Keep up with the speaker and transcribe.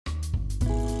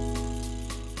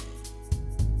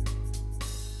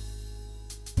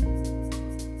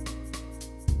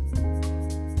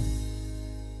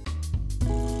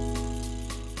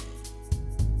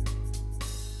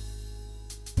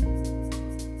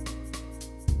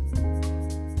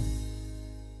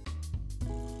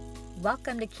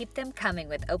Welcome to Keep Them Coming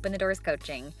with Open the Doors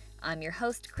Coaching. I'm your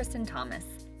host, Kristen Thomas.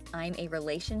 I'm a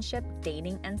relationship,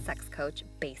 dating, and sex coach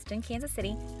based in Kansas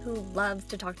City who loves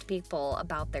to talk to people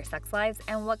about their sex lives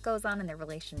and what goes on in their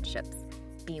relationships.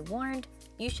 Be warned,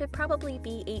 you should probably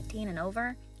be 18 and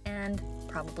over and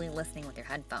probably listening with your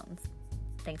headphones.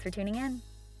 Thanks for tuning in.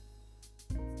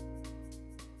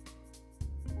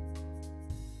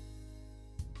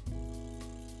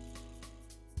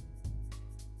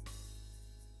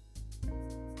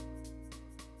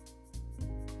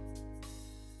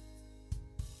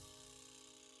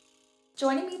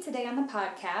 Joining me today on the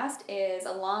podcast is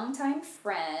a longtime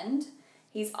friend.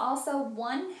 He's also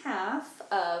one half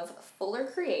of Fuller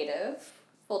Creative.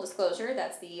 Full disclosure,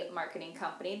 that's the marketing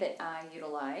company that I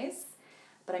utilize.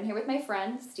 But I'm here with my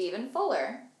friend, Stephen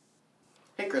Fuller.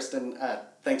 Hey, Kristen.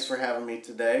 Thanks for having me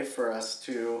today for us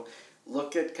to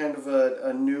look at kind of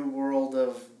a new world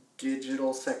of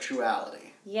digital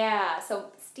sexuality. Yeah, so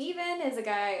Stephen is a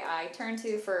guy I turn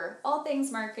to for all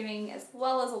things marketing as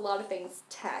well as a lot of things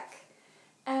tech.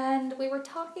 And we were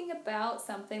talking about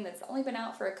something that's only been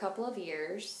out for a couple of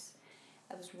years.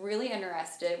 I was really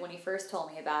interested when he first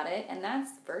told me about it, and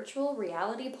that's virtual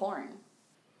reality porn.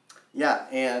 Yeah,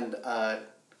 and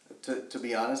to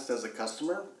be honest, as a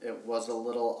customer, it was a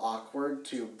little awkward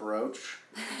to broach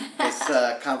this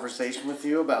conversation with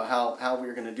you about how we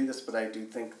were going to do this, but I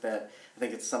think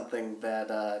it's something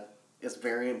that is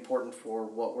very important for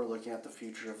what we're looking at the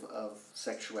future of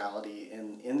sexuality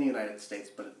in the United States,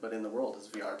 but in the world as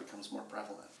VR becomes more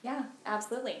prevalent. Yeah,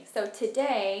 absolutely. So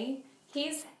today,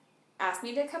 he's asked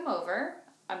me to come over.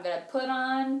 I'm going to put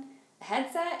on a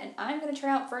headset and I'm going to try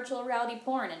out virtual reality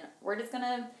porn, and we're just going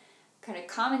to kind of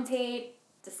commentate,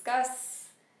 discuss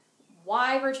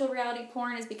why virtual reality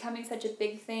porn is becoming such a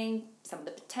big thing, some of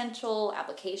the potential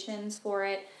applications for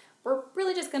it. We're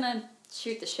really just going to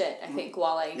shoot the shit, I think,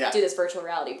 while I do this virtual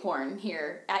reality porn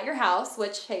here at your house,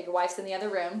 which, hey, your wife's in the other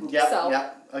room.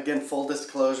 Yeah. Again, full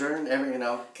disclosure,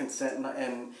 consent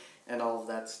and all of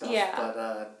that stuff. Yeah.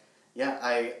 But,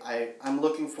 I'm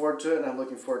looking forward to it, and I'm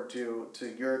looking forward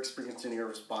to your experience and your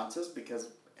responses, because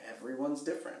everyone's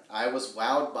different. I was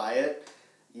wowed by it.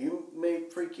 You may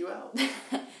freak you out.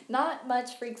 Not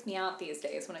much freaks me out these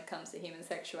days when it comes to human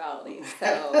sexuality.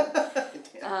 So,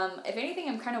 if anything,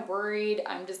 I'm kind of worried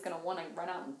I'm just going to want to run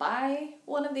out and buy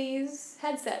one of these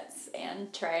headsets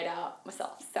and try it out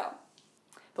myself. So,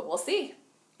 but we'll see.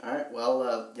 All right.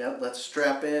 Well, let's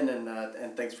strap in,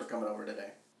 and thanks for coming over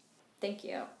today. Thank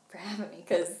you for having me,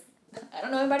 because I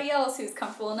don't know anybody else who's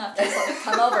comfortable enough to just let me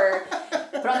come over,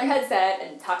 put on their headset,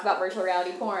 and talk about virtual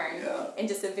reality porn in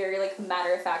just a very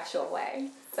matter-of-factual way.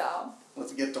 So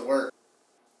let's get to work.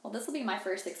 Well, this will be my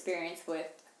first experience with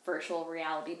virtual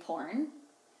reality porn.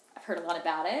 I've heard a lot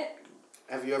about it.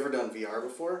 Have you ever done VR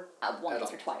before?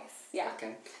 Once or twice, yeah.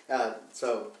 Okay.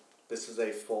 So this is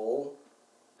a full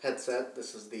headset.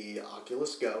 This is the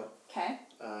Oculus Go. Okay.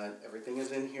 Everything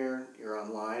is in here. You're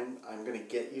online. I'm going to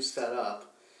get you set up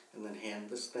and then hand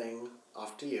this thing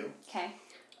off to you. Okay.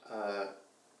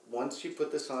 Once you put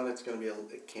this on, it can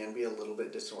be a little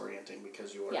bit disorienting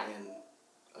because you are in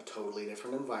a totally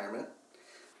different environment.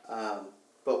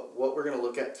 But what we're going to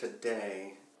look at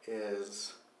today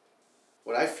is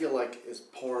what I feel like is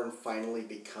porn finally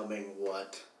becoming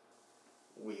what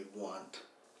we want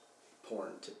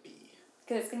porn to be.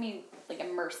 Because it's going to be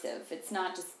immersive. It's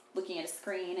not just looking at a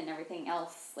screen and everything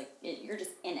else. You're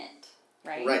just in it,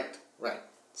 right? Right.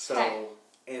 So,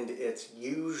 and it's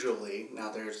usually,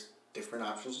 now there's different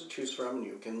options to choose from, and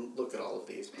you can look at all of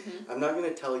these. Mm-hmm. I'm not going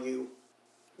to tell you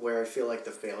where I feel like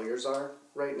the failures are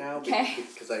right now,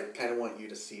 because I kind of want you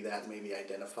to see that and maybe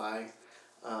identify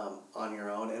on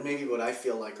your own, and maybe what I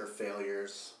feel like are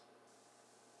failures,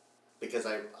 because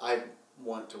I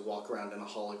want to walk around in a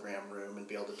hologram room and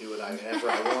be able to do whatever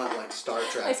I want, like Star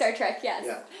Trek. Like Star Trek, yes.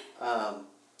 Yeah.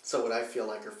 So what I feel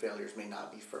like are failures may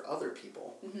not be for other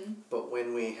people. Mm-hmm. But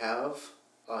when we have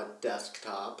a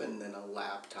desktop and then a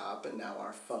laptop and now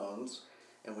our phones,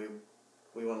 and we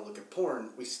want to look at porn,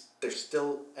 there's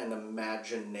still an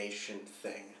imagination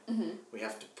thing. Mm-hmm. We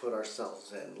have to put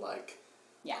ourselves in,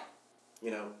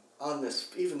 on this,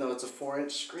 even though it's a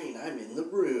 4-inch screen, I'm in the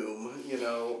room,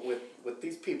 with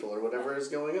these people or whatever is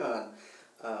going on.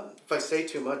 If I say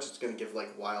too much, it's going to give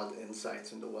wild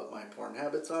insights into what my porn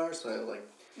habits are. So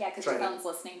because your phone's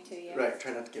listening to you. Right,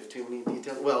 try not to give too many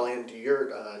details. Well, and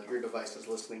your device is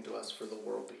listening to us for the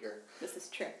world to hear. This is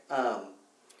true.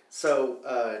 So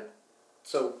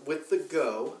with the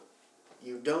Go,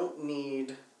 you don't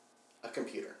need a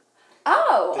computer.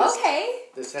 Oh, okay.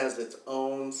 This has its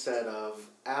own set of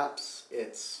apps.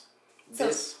 So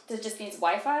this just means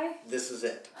Wi-Fi? This is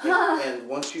it. And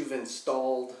once you've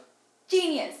installed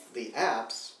Genius. the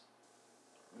apps,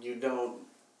 you don't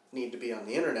need to be on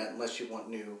the internet unless you want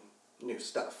new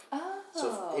stuff. Oh,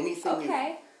 so if anything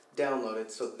you've downloaded,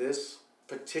 so this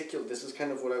is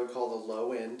kind of what I would call the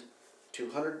low end,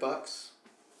 $200.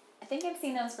 I think I've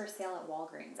seen those for sale at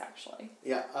Walgreens, actually.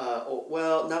 Yeah,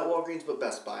 well, not Walgreens, but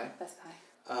Best Buy. Best Buy.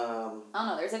 I don't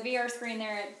know. There's a VR screen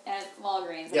there at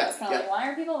Walgreens. And yeah, it's kind of like, why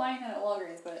are people buying that at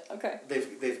Walgreens? But okay.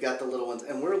 They've got the little ones,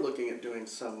 and we're looking at doing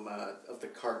some of the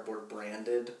cardboard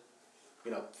branded,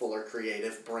 Fuller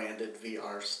Creative branded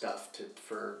VR stuff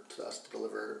for us to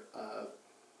deliver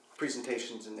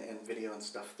presentations and video and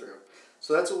stuff through.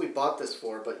 So that's what we bought this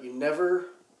for. But you never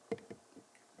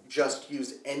just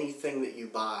use anything that you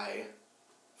buy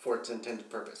for its intended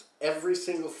purpose. Every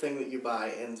single thing that you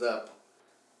buy ends up,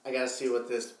 I gotta see what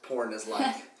this porn is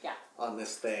like yeah. on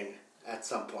this thing at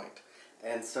some point.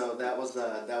 And so that was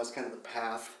kind of the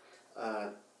path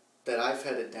that I've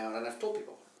headed down, and I've told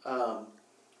people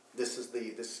this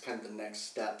is kind of the next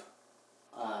step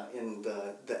in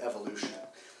the evolution.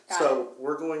 So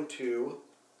we're going to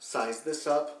size this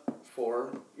up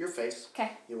for your face.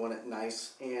 Okay. You want it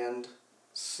nice and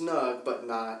snug, but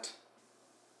not.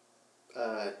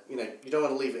 You don't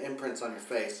want to leave imprints on your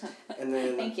face, and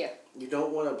then Thank you. You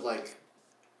don't want to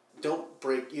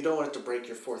you don't want it to break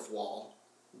your fourth wall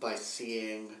by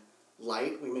seeing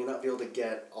light. We may not be able to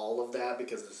get all of that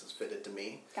because this is fitted to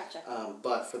me. Gotcha.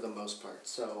 But for the most part.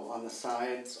 So on the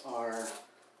sides are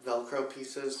Velcro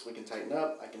pieces we can tighten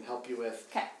up. I can help you with.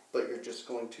 Okay. But you're just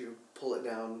going to pull it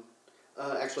down.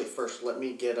 Actually, first let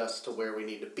me get us to where we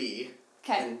need to be.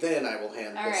 Okay. And then I will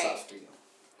hand this off to you.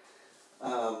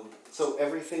 So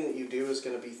everything that you do is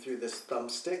going to be through this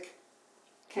thumbstick.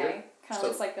 Okay. Kind of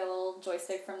looks like a little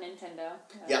joystick from Nintendo.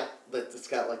 Yeah, but it's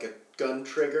got like a gun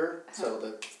trigger, so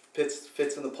the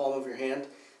fits in the palm of your hand.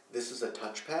 This is a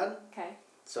touchpad. Okay.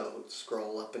 So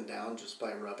scroll up and down just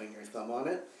by rubbing your thumb on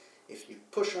it. If you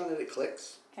push on it, it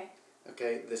clicks. Okay.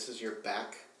 Okay, this is your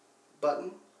back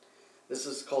button. This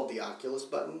is called the Oculus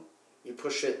button. You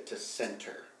push it to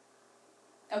center.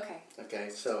 Okay. Okay,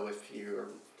 so if you're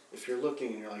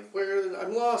looking and you're like,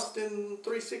 I'm lost in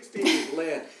 360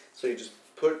 land. So you just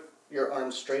put your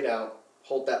arm straight out,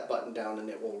 hold that button down, and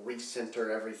it will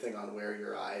recenter everything on where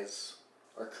your eyes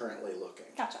are currently looking.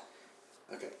 Gotcha.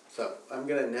 Okay, so I'm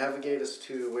going to navigate us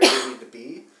to where we need to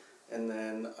be, and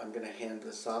then I'm going to hand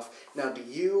this off. Now, do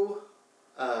you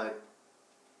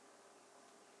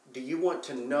want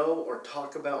to know or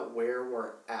talk about where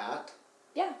we're at?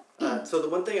 Yeah. So the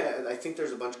one thing, I think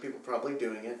there's a bunch of people probably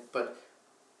doing it, but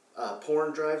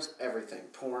porn drives everything.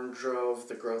 Porn drove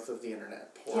the growth of the internet.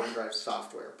 Porn drives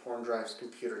software. Porn drives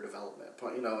computer development.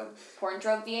 And porn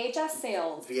drove VHS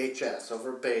sales. VHS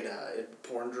over beta.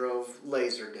 Porn drove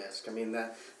Laserdisc. I mean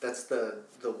that's the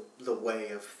way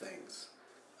of things.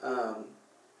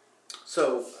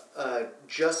 So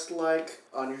just like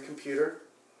on your computer,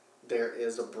 there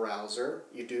is a browser.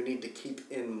 You do need to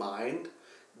keep in mind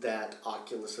that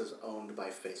Oculus is owned by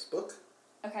Facebook.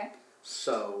 Okay.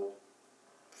 So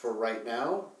for right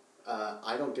now,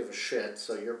 I don't give a shit,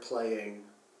 so you're playing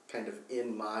kind of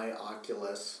in my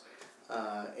Oculus,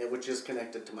 which is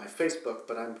connected to my Facebook,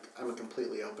 but I'm a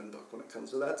completely open book when it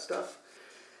comes to that stuff.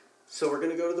 So we're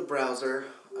going to go to the browser.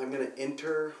 I'm going to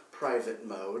enter private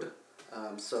mode,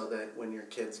 so that when your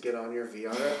kids get on your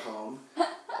VR at home,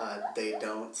 they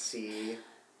don't see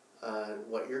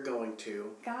what you're going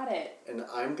to. Got it. And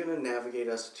I'm going to navigate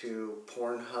us to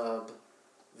Pornhub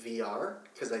VR,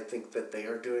 because I think that they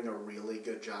are doing a really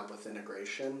good job with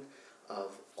integration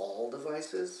of all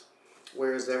devices,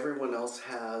 whereas everyone else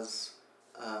has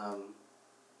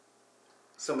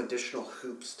some additional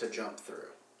hoops to jump through.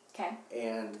 Okay.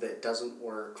 And that doesn't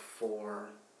work for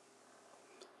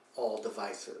all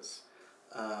devices.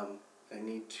 I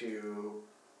need to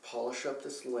polish up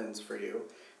this lens for you.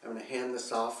 I'm going to hand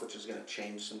this off, which is going to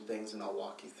change some things, and I'll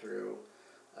walk you through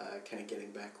kind of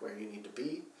getting back where you need to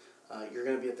be. You're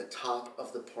going to be at the top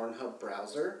of the Pornhub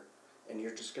browser, and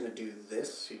you're just going to do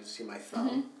this, so you can see my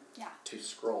thumb, to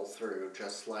scroll through,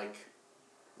 just like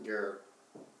you're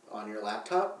on your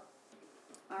laptop.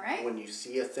 All right. When you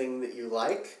see a thing that you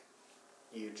like,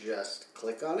 you just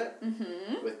click on it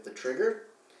with the trigger.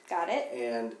 Got it.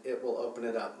 And it will open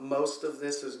it up. Most of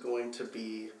this is going to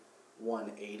be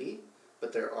 180,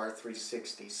 but there are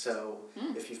 360. So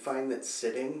if you find that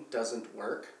sitting doesn't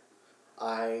work,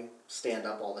 I stand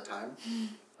up all the time.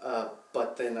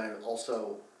 But then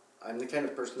I'm the kind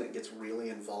of person that gets really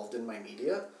involved in my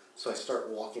media, so I start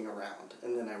walking around,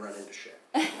 and then I run into shit.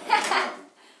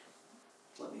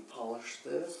 Let me polish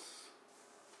this.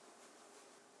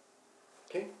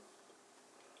 Okay.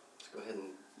 Let's go ahead and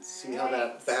see how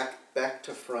that back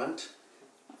to front.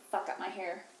 Fuck up my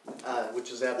hair.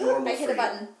 Which is abnormal. I hit a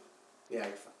button. Yeah,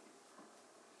 you're fine.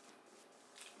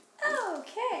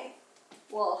 Okay.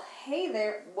 Well, hey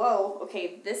there. Whoa.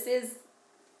 Okay, this is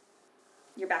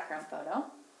your background photo.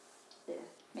 It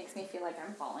makes me feel like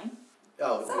I'm falling.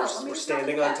 Oh, So, we're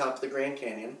standing on top of the Grand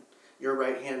Canyon. You're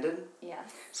right-handed?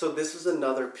 Yes. So this is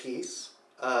another piece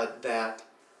that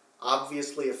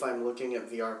obviously if I'm looking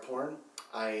at VR porn,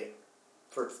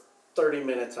 for 30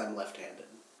 minutes I'm left-handed.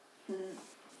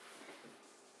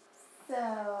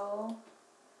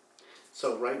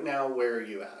 So right now, where are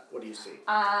you at? What do you see?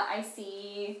 I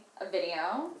see a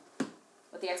video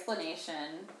with the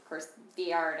explanation. Of course,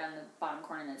 VR down the bottom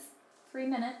corner is 3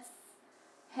 minutes.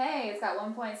 Hey, it's got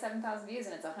 1.7 thousand views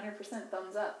and it's 100%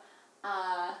 thumbs up.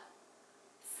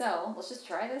 So, let's just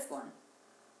try this one.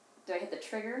 Do I hit the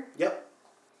trigger? Yep.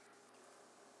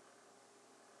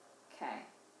 Okay.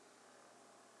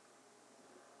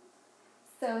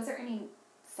 So, is there any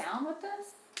sound with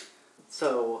this?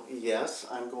 So, yes,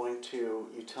 I'm going to,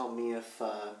 you tell me if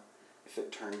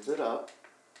it turns it up.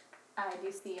 I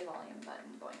do see a volume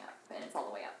button going up, and it's all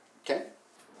the way up. Okay.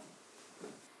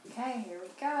 Okay, here we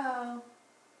go.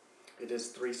 It is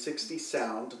 360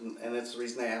 sound, and it's the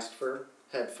reason I asked for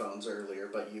headphones earlier,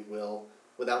 but you will,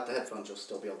 without the headphones, you'll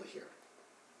still be able to hear.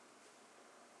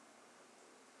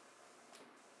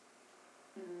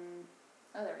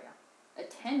 Oh, there we go.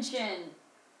 Attention!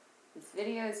 This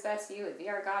video is best viewed with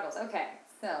VR goggles. Okay,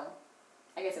 so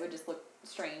I guess it would just look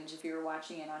strange if you were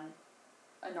watching it on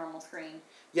a normal screen.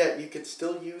 Yeah, you could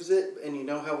still use it, and you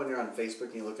know how when you're on Facebook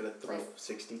and you look at a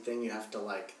 360 thing, you have to,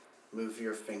 like, move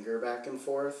your finger back and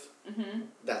forth? Mm-hmm.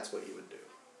 That's what you would do.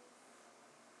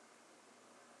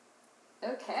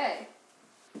 Okay.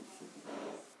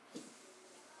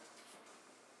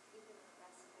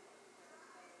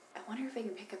 I wonder if I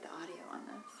can pick up the audio on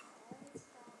this.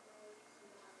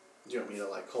 Do you want me to,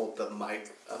 like, hold the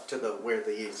mic up to where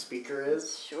the speaker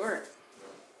is? Sure.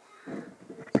 I'm going to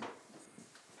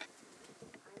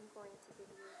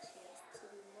give you a chance to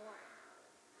be more.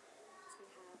 To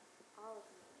have all of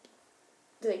me.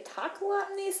 Do they talk a lot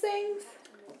in these things?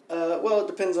 Well, it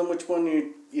depends on which one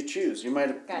you choose. You might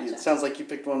have, Gotcha. It sounds like you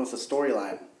picked one with a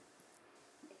storyline,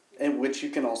 in which you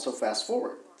can also fast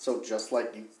forward. So just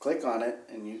like you click on it,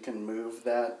 and you can move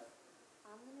that.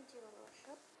 I'm going to do a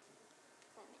worship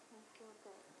that makes me feel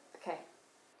good. Okay.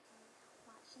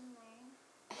 Watch and learn.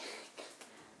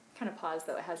 Kind of paused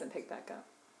though. It hasn't picked back up.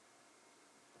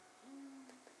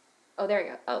 Oh, there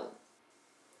you go. Oh.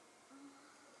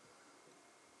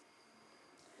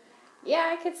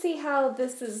 Yeah, I could see how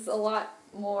this is a lot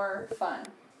more fun.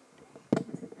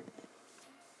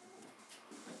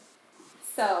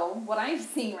 So, what I'm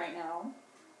seeing right now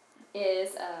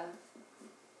is a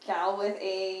gal with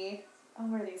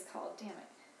what are these called? Damn it.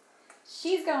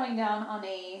 She's going down on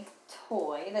a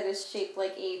toy that is shaped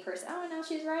like a person. Oh, now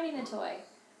she's riding the toy.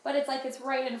 But it's like it's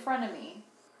right in front of me.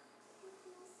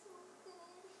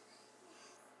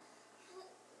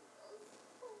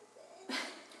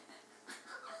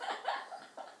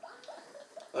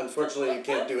 Unfortunately, you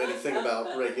can't do anything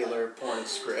about regular porn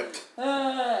script.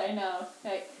 I know.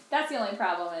 Like, that's the only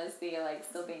problem is the, like,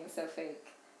 still being so fake.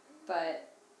 But,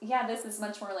 yeah, this is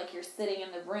much more like you're sitting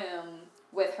in the room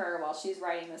with her while she's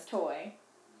riding this toy.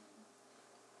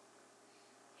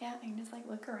 Yeah, I can just, like,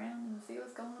 look around and see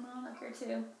what's going on up here,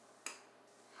 too.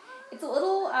 It's a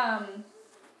little,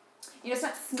 it's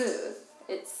not smooth.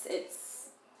 It's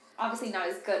obviously not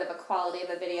as good of a quality of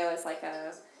a video as, like,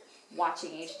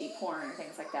 watching HD porn and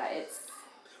things like that.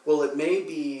 Well, it may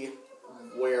be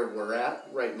where we're at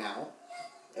right now,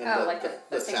 and like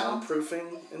the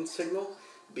soundproofing and signal,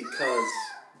 because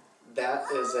that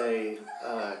is a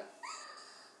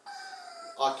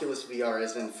Oculus VR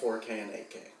is in 4K and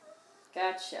 8K.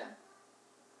 Gotcha.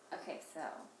 Okay, so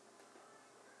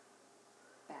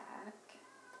back.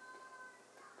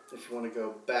 If you want to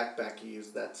go back, you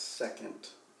use that second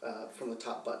from the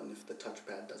top button if the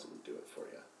touchpad doesn't do it for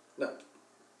you. No,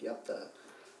 yep, that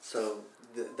one.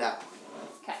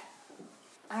 Okay.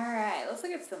 Alright, let's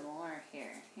look at some more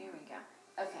here. Here we go.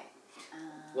 Okay.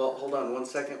 Well, hold on 1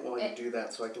 second while you do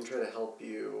that so I can try to help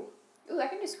you. Ooh, I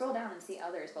can just scroll down and see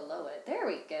others below it. There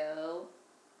we go.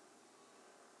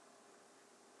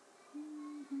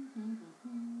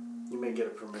 You may get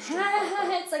a permission.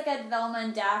 It's like a Velma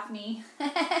and Daphne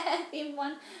theme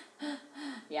one.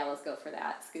 Yeah, let's go for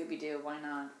that. Scooby-Doo, why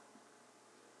not?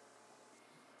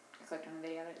 I clicked on the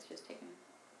video and it's just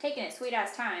taking its sweet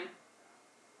ass time.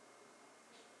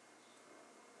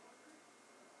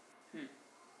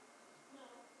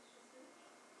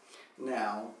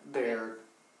 Now, they're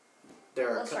there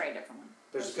are Let's try a different one.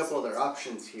 there's Let's a couple just other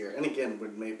options here, and again,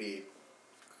 would maybe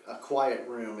a quiet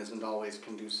room isn't always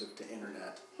conducive to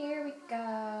internet. Here we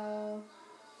go.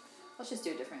 Let's just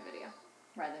do a different video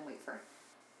rather than wait for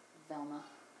Velma.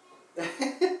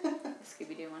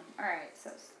 Scooby-Doo one. Alright,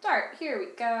 so start. Here we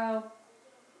go.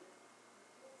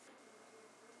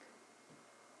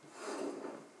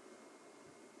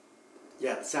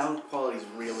 Yeah, the sound quality is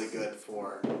really good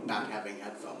for not having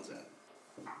headphones in.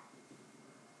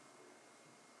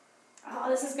 Oh,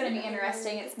 this is going to be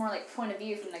interesting. It's more like point of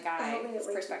view from the guy's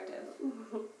perspective.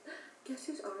 Guess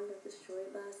whose arm got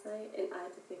destroyed last night, and I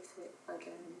had to fix it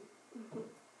again.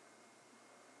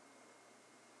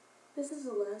 This is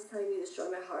the last time you destroy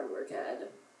my hard work, Ed.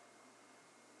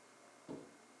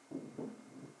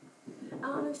 I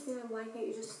don't understand, why can't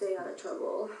you just stay out of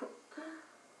trouble?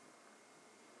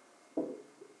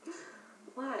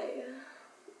 Why?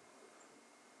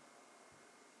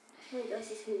 I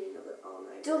guess it's gonna be another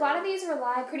all-night. Do a lot of these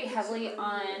rely pretty heavily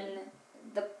on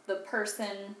the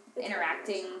person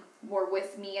interacting more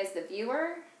with me as the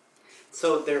viewer?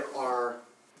 So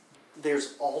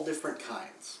there's all different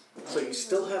kinds. So you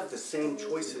still have the same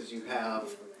choices you have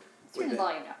Let's turn the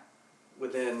volume down.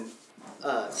 within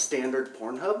standard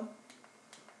Pornhub.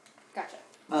 Gotcha.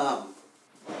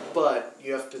 But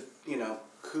you have to,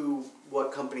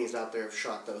 what companies out there have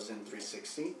shot those in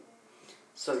 360.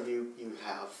 So you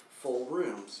have full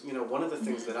rooms. One of the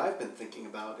things that I've been thinking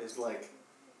about is like,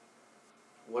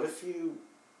 what if you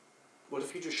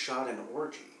just shot an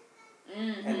orgy,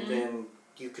 and then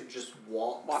you could just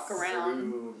walk around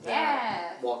through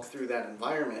that, walk through that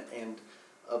environment and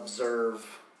observe.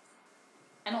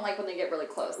 I don't like when they get really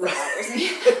close. That bothers me.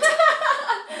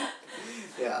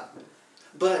 Yeah.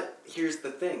 But here's the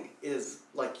thing, is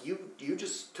like you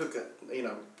just took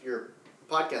your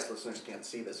podcast listeners can't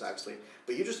see this actually,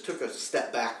 but you just took a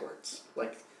step backwards.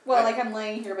 Like I'm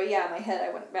laying here, but yeah, my head,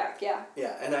 I went back, yeah.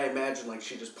 Yeah, and I imagine like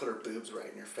she just put her boobs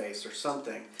right in your face or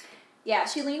something. Yeah,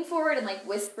 she leaned forward and like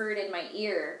whispered in my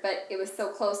ear, but it was so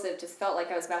close it just felt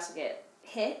like I was about to get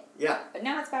hit. Yeah. But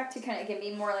now it's back to kind of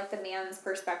being more like the man's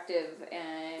perspective,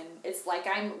 and it's like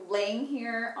I'm laying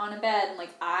here on a bed and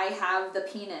like I have the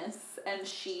penis and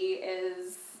she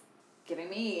is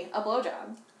giving me a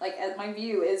blowjob. Like my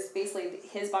view is basically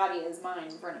his body is mine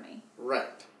in front of me.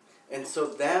 Right. And so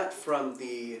that from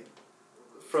the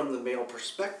male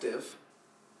perspective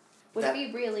Would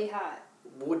be really hot.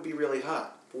 Would be really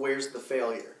hot. Where's the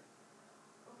failure?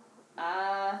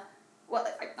 Well,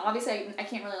 obviously I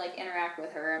can't really like interact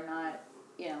with her. I'm not,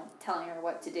 telling her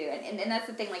what to do. And that's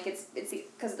the thing, like it's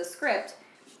because of the script,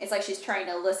 it's like she's trying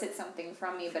to elicit something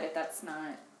from me, but if that's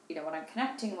not, what I'm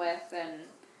connecting with, then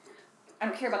I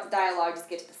don't care about the dialogue, just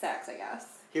get to the sex, I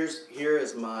guess. Here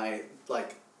is my,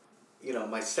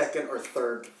 my second or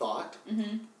third thought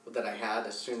that I had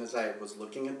as soon as I was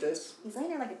looking at this. He's laying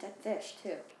there like a dead fish,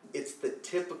 too. It's the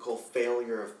typical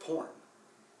failure of porn.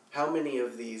 How many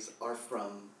of these are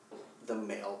from the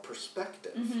male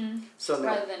perspective? So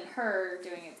rather than her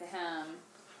doing it to him,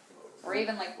 or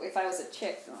even like if I was a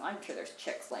chick, I'm sure there's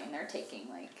chicks laying there taking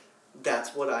like...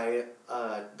 That's what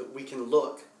we can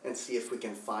look and see if we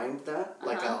can find that.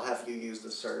 Like I'll have you use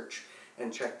the search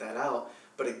and check that out.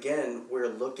 But again, we're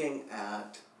looking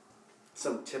at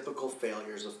some typical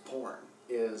failures of porn.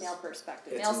 Male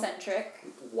perspective. Male-centric.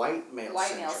 White male-centric.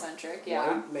 White male-centric, yeah.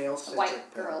 White male-centric.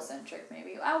 White girl-centric,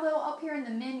 maybe. Although up here in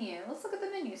the menu, let's look at the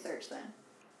menu search then.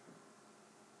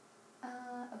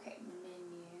 Okay,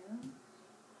 menu.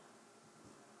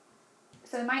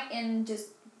 So am I in just...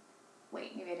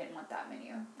 Wait, maybe I didn't want that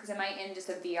menu. Because am I in just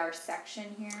a VR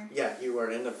section here? Yeah, you are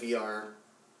in a VR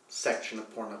section of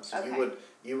Pornhub. So okay.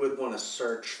 you would want to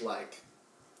search like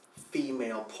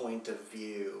female point of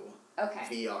view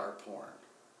VR porn.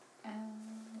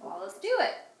 Well, let's do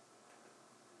it.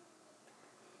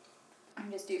 I'm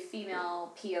just do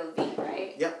female POV,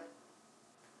 right? Yep.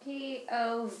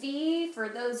 POV, for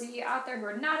those of you out there who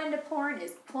are not into porn,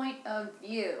 is point of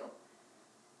view.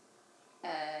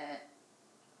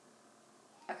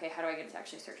 Okay, how do I get to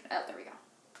actually search it? Oh, there we go.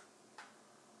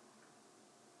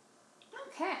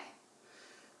 Okay.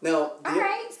 Now.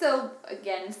 Alright, so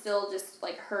again, still just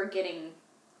like her getting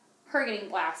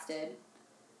blasted.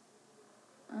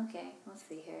 Okay, let's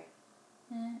see here.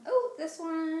 This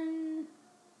one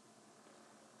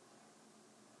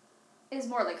is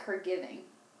more like her giving.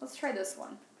 Let's try this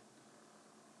one.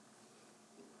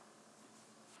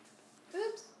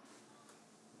 Oops.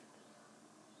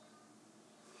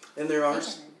 And there are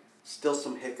still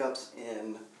some hiccups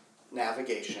in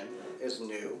navigation is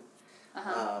new.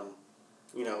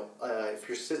 If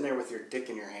you're sitting there with your dick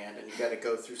in your hand and you got to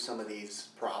go through some of these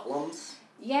problems.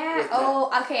 Yeah. With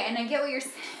Oh, okay. And I get what you're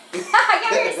saying. I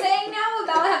get what you're saying now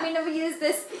about having to use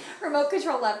this remote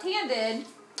control left-handed.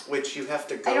 Which you have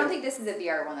to go. I don't think this is a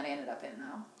VR one that I ended up in,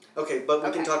 though. Okay, but we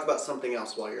Okay. can talk about something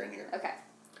else while you're in here. Okay.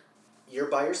 You're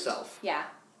by yourself. Yeah.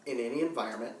 In any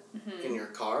environment, Mm-hmm. in your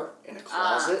car, in a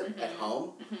closet, mhm. at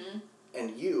home, Mm-hmm.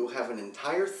 and you have an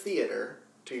entire theater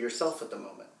to yourself at the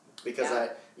moment. Because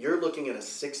Yeah. you're looking at a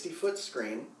 60-foot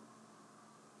screen,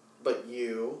 but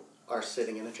you are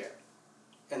sitting in a chair.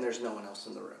 And there's no one else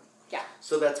in the room. Yeah.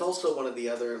 So that's also one of the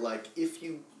other, like, if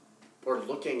you are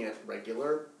looking at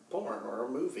regular porn or a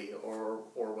movie or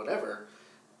whatever,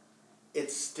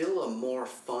 it's still a more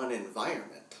fun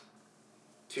environment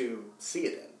to see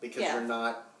it in because Yeah.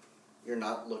 you're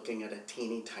not looking at a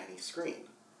teeny tiny screen.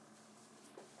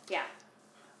 Yeah.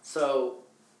 So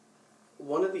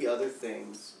one of the other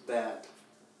things that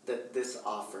this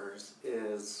offers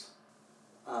is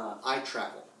I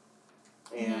travel,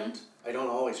 and I don't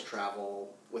always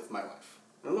travel with my wife.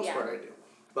 For the most Yeah. part I do,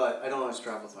 but I don't always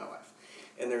travel with my wife.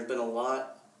 And there's been a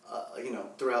lot,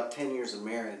 throughout 10 years of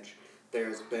marriage,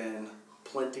 there's been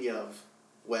plenty of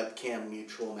webcam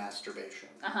mutual masturbation,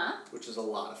 which is a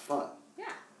lot of fun.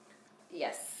 Yeah.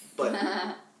 Yes. But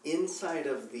inside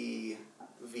of the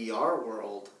VR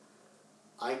world,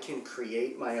 I can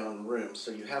create my own room.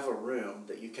 So you have a room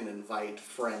that you can invite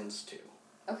friends to.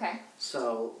 Okay.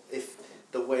 So if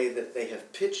the way that they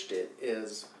have pitched it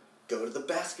is go to the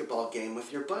basketball game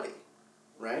with your buddy,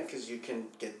 right? Because you can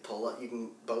you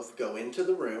can both go into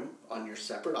the room on your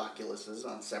separate Oculuses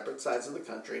on separate sides of the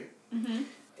country,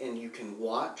 and you can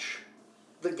watch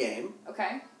the game.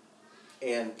 Okay.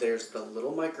 And there's the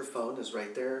little microphone is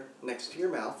right there next to your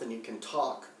mouth, and you can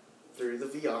talk through the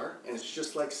VR, and it's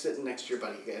just like sitting next to your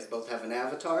buddy. You guys both have an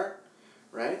avatar,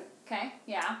 right? Okay.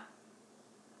 Yeah.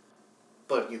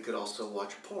 But you could also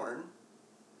watch porn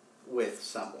with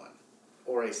someone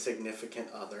or a significant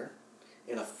other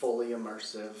in a fully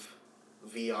immersive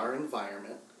VR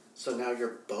environment. So now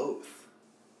you're both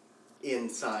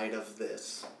inside of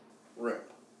this room.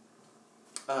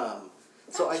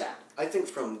 So Gotcha. I think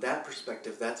from that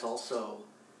perspective, that's also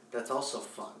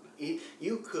fun.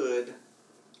 You could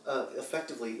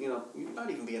effectively, you might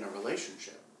not even be in a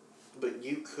relationship, but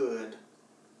you could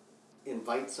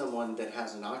invite someone that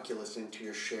has an Oculus into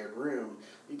your shared room.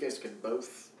 You guys could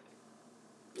both,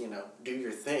 do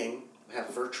your thing, have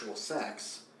virtual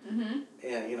sex, and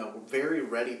very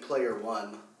Ready Player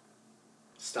One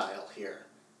style here,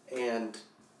 and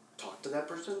talk to that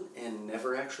person and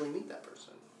never actually meet that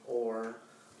person, or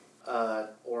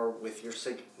with your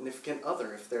significant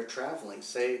other if they're traveling.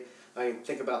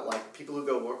 Think about like people who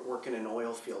go work in an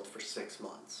oil field for 6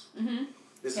 months. Mm-hmm.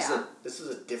 This Yeah. is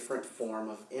a different form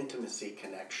of intimacy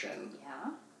connection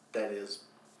Yeah. that is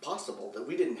possible that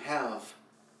we didn't have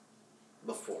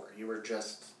before. You were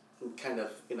just kind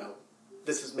of,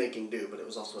 this is making do, but it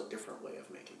was also a different way of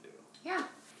making do. Yeah.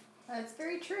 That's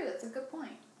very true. That's a good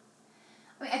point.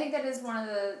 I mean, I think that is one of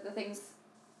the things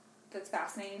that's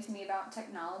fascinating to me about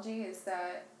technology is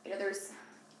that, there's...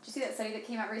 Did you see that study that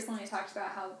came out recently that talked about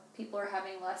how people are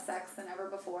having less sex than ever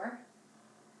before?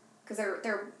 Because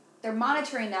they're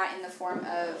monitoring that in the form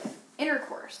of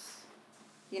intercourse,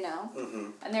 Mm-hmm.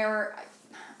 And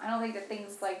I don't think that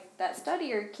things like that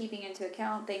study are keeping into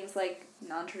account things like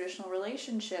non-traditional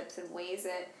relationships and ways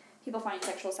that people find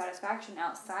sexual satisfaction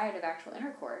outside of actual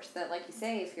intercourse. That, like you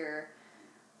say, if you're,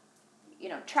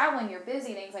 traveling, you're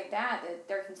busy, things like that, that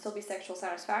there can still be sexual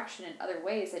satisfaction in other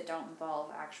ways that don't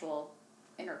involve actual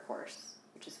intercourse,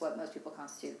 which is what most people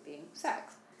constitute being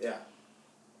sex. Yeah.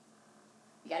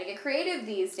 You gotta get creative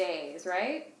these days,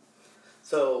 right?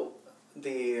 So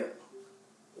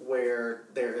where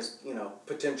there is,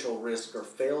 potential risk or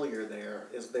failure there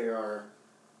is there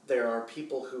are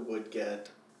people who would get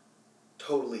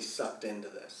totally sucked into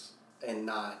this and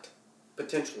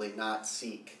potentially not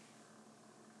seek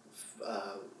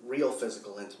real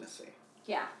physical intimacy.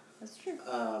 Yeah, that's true.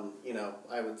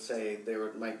 I would say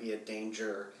there might be a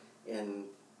danger in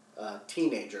a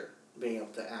teenager being able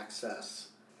to access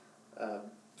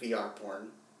VR porn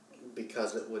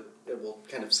because it will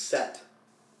kind of set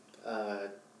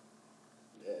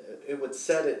it would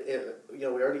set it. We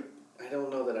already. I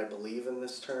don't know that I believe in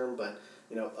this term, but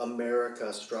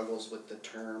America struggles with the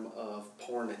term of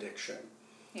porn addiction.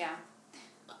 Yeah.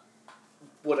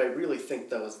 What I really think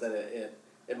though is that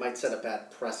it might set a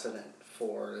bad precedent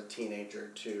for a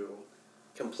teenager to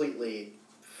completely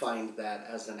find that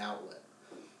as an outlet.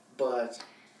 But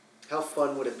how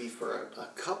fun would it be for a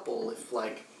couple if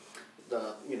like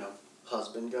the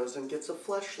husband goes and gets a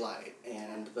fleshlight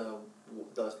and the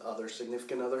other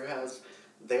significant other has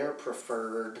their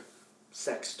preferred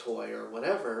sex toy or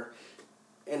whatever,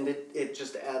 and it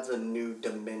just adds a new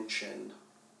dimension.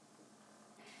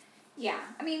 Yeah,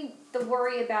 I mean, the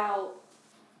worry about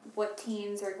what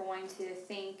teens are going to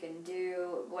think and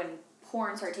do when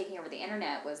porn started taking over the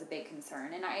internet was a big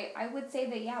concern. And I would say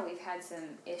that, yeah, we've had some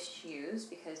issues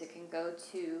because it can go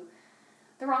to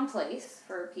the wrong place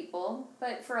for people.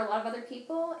 But for a lot of other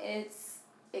people,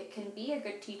 it can be a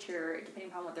good teacher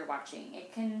depending upon what they're watching.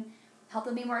 It can help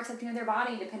them be more accepting of their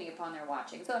body depending upon their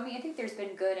watching. So, I mean, I think there's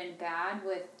been good and bad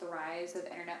with the rise of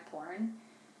internet porn.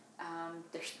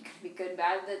 There's going to be good and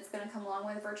bad that's going to come along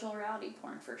with virtual reality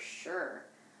porn for sure.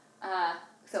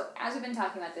 So as we've been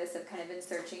talking about this, I've kind of been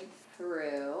searching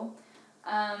through.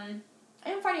 I'm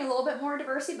finding a little bit more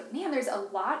diversity, but man, there's a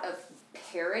lot of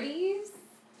parodies.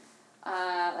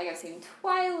 Like I've seen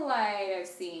Twilight, I've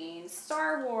seen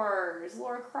Star Wars,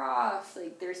 Lara Croft,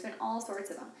 like there's been all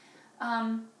sorts of them.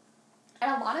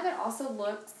 And a lot of it also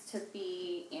looks to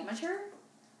be amateur.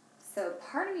 So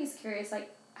part of me is curious,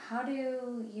 like, how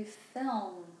do you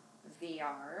film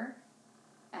VR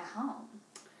at home?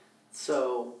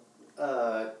 So,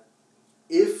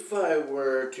 if I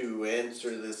were to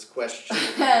answer this question...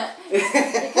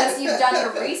 Because you've done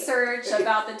your research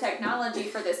about the technology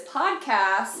for this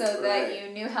podcast so that you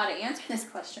knew how to answer this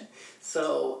question.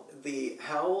 So,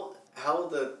 how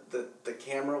the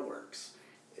camera works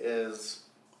is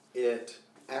it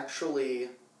actually,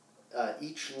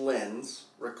 each lens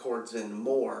records in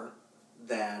more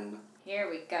than... Here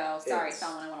we go. Sorry,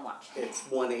 someone I want to watch. It's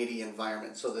 180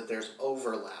 environment, so that there's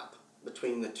overlap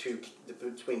between the two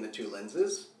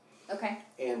lenses. Okay.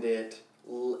 And it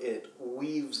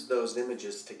weaves those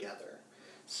images together.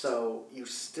 So you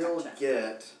still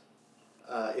get,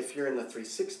 if you're in the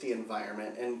 360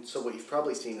 environment, and so what you've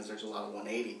probably seen is there's a lot of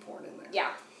 180 porn in there.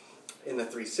 Yeah. In the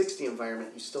 360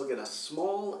 environment, you still get a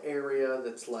small area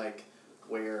that's like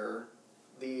where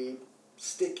the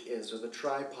stick is, or the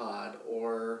tripod,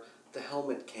 or the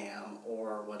helmet cam,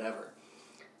 or whatever.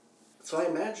 So I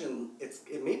imagine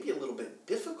it may be a little bit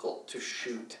difficult to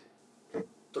shoot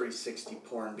 360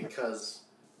 porn because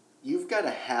you've got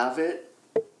to have it,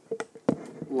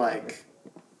 like,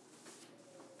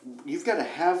 you've got to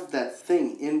have that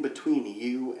thing in between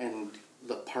you and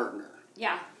the partner.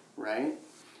 Yeah. Right?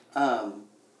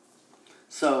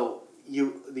 So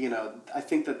you know, I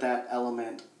think that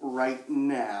element right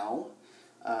now,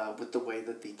 with the way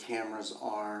that the cameras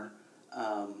are,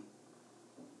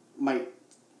 might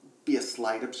be a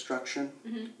slight obstruction,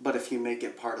 but if you make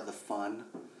it part of the fun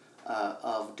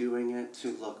of doing it,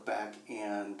 to look back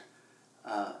and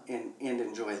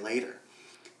enjoy later.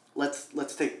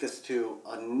 Let's take this to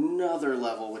another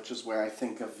level, which is where I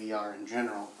think of VR in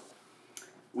general.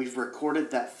 We've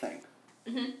recorded that thing,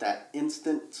 that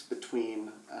instance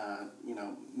between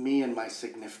me and my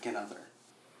significant other,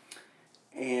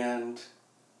 and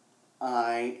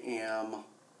I am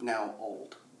now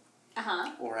old.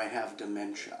 Or I have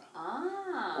dementia.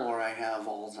 Or I have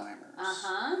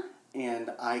Alzheimer's.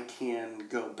 And I can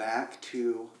go back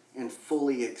to and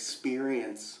fully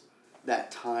experience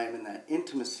that time and that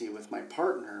intimacy with my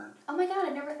partner. Oh my God, I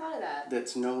never thought of that.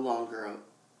 That's no longer,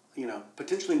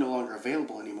 potentially no longer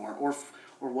available anymore. Or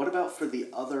what about for the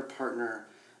other partner?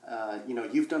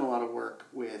 You've done a lot of work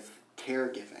with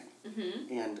caregiving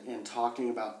and talking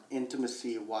about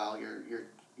intimacy while you're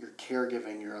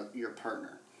caregiving your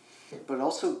partner. But it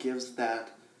also gives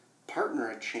that partner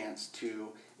a chance to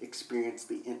experience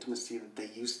the intimacy that they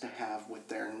used to have with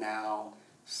their now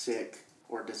sick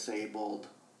or disabled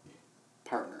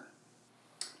partner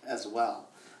as well.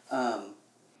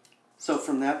 So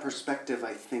from that perspective,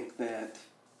 I think that's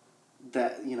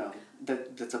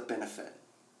a benefit.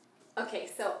 Okay,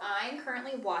 so I'm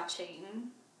currently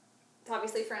watching, it's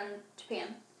obviously from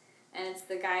Japan, and it's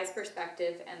the guy's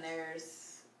perspective, and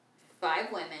there's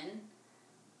 5 women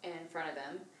in front of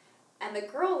them. And the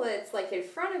girl that's like in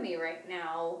front of me right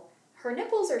now, her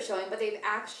nipples are showing, but they've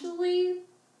actually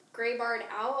gray barred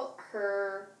out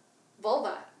her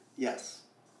vulva. Yes.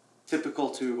 Typical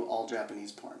to all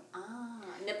Japanese porn.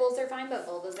 Nipples are fine, but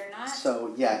vulvas are not?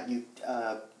 So, yeah,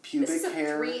 pubic hair... This is a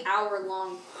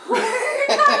 3-hour-long porn.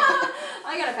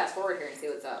 I gotta fast forward here and see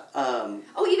what's up.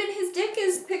 Even his dick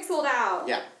is pixeled out.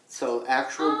 Yeah. So,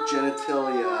 actual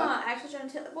genitalia... Actual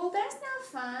genitalia. Well, that's not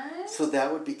fun. So,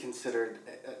 that would be considered...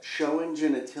 showing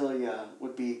genitalia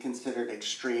would be considered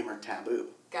extreme or taboo.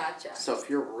 Gotcha. So, if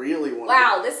you're really wanting...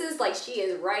 Wow, this is like she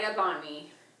is right up on me.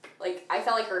 Like, I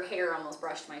felt like her hair almost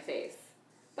brushed my face.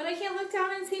 But I can't look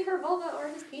down and see her vulva or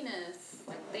his penis.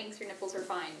 Like, thanks, your nipples are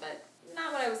fine, but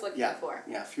not what I was looking for.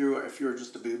 Yeah, if you were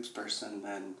just a boobs person,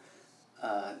 then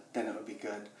it would be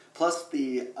good. Plus,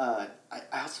 I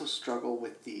also struggle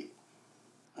with the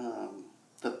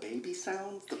baby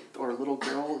sounds, or little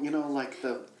girl, like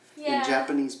in Yeah.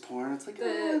 Japanese porn. It's like,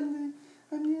 I'm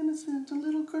innocent, a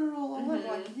little girl. I'm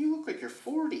like, you look like you're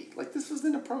 40. Like, this is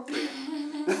inappropriate.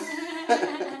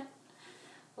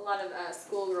 A lot of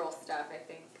schoolgirl stuff, I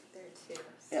think, there too.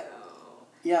 So.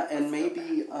 Yeah, and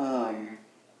maybe,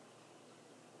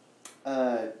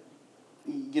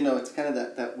 it's kind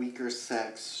of that weaker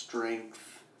sex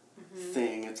strength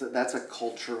thing. That's a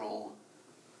cultural,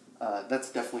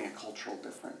 that's definitely a cultural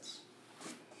difference.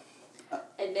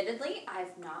 Admittedly,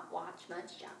 I've not watched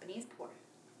much Japanese porn.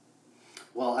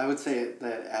 Well, I would say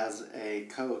that as a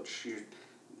coach,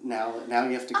 now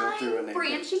you have to go through and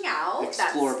branching out.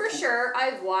 Explore that's for sure.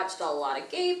 I've watched a lot of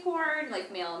gay porn,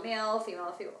 like male and male, female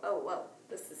and female. Oh, whoa.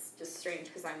 This is just strange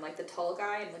because I'm like the tall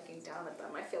guy and looking down at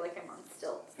them. I feel like I'm on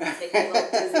stilts. It's making me a little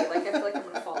dizzy. Like I feel like I'm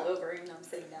going to fall over even though I'm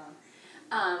sitting down.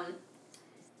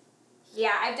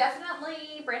 Yeah, I've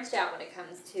definitely branched out when it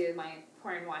comes to my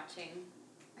porn watching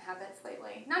habits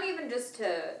lately. Not even just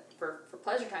for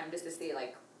pleasure time, just to see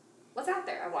like what's out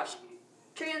there. I've watched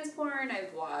trans porn.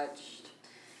 I've watched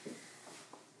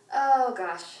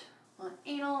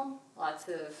anal. Lots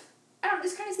of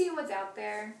just kind of seeing what's out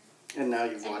there. And now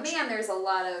you've watched. And man, there's a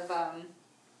lot of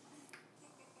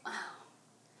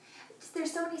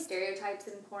there's so many stereotypes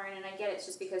in porn, and I get it's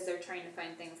just because they're trying to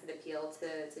find things that appeal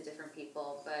to different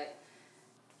people, but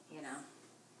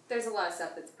there's a lot of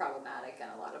stuff that's problematic in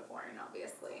a lot of porn,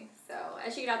 obviously. So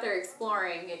as you get out there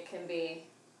exploring, it can be.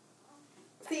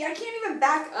 See, I can't even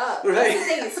back up. Right.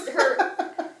 That's the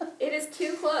thing. It is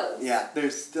too close. Yeah,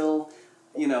 there's still,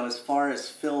 as far as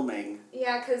filming.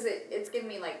 Yeah, because it's giving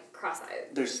me like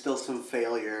cross-eyed. There's still some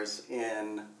failures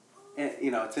in,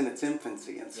 it's in its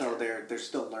infancy, and so they're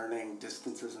still learning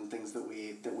distances and things that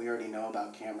we already know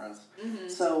about cameras. Mm-hmm.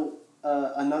 So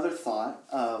another thought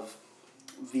of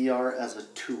VR as a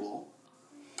tool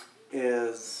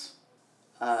is,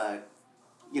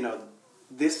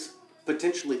 this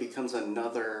potentially becomes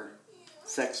another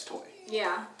sex toy.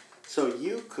 Yeah. So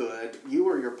you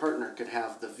or your partner could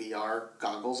have the VR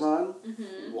goggles on,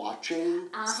 watching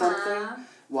something,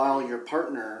 while your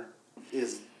partner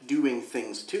is doing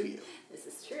things to you. This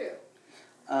is true.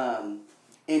 And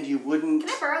you wouldn't...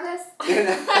 Can I borrow this?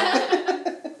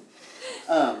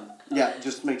 Yeah,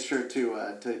 just make sure to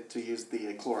use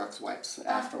the Clorox wipes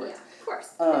afterwards. Yeah, of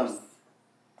course.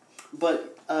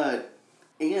 But,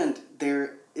 and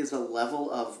there is a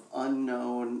level of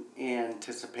unknown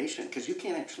anticipation, because you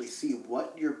can't actually see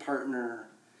what your partner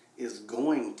is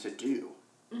going to do.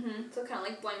 Mm-hmm. So kind of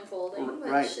like blindfolding,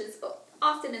 right. Which is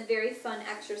often a very fun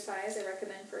exercise I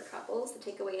recommend for couples to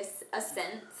take away a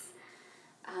sense,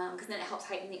 because then it helps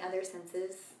heighten the other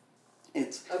senses.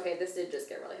 Okay, this did just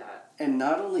get really hot. And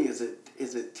not only is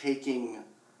it taking,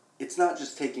 it's not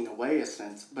just taking away a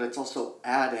sense, but it's also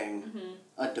adding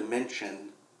a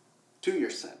dimension to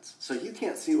your sense. So you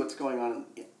can't see what's going on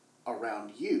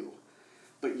around you,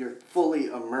 but you're fully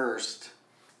immersed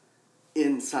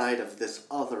inside of this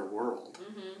other world.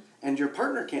 Mm-hmm. And your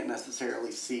partner can't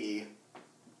necessarily see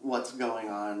what's going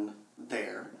on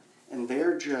there, and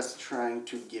they're just trying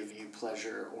to give you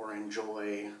pleasure or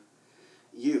enjoy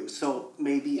you. So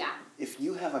maybe if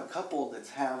you have a couple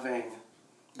that's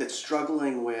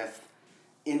struggling with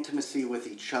intimacy with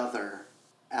each other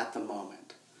at the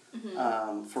moment,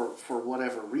 for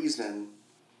whatever reason,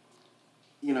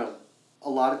 a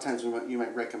lot of times you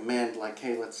might recommend, like,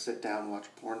 hey, let's sit down and watch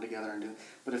porn together and do.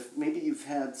 But if maybe you've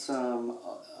had some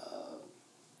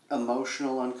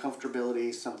emotional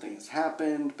uncomfortability, something has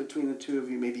happened between the two of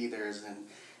you. Maybe there's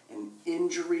an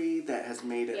injury that has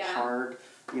made it hard.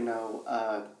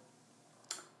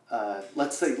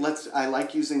 I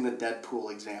like using the Deadpool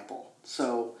example.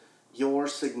 So your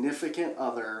significant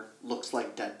other looks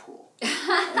like Deadpool.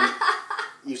 And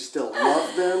you still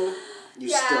love them. You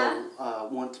still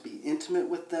want to be intimate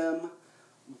with them.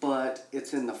 But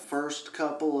it's in the first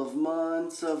couple of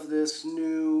months of this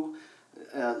new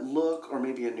look, or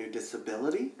maybe a new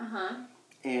disability. Uh-huh.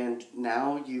 And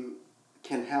now you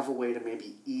can have a way to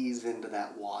maybe ease into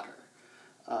that water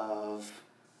of...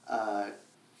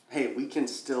 hey, we can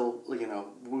still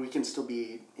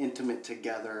be intimate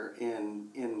together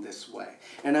in this way.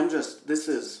 And this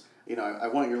is, I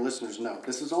want your listeners to know,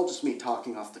 this is all just me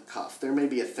talking off the cuff. There may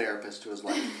be a therapist who is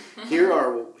like, here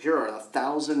are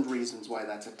 1,000 reasons why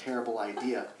that's a terrible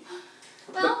idea.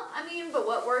 Well, but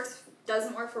what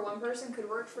doesn't work for one person could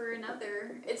work for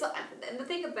another. And the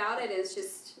thing about it is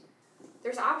just,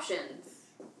 there's options,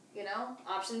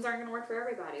 Options aren't going to work for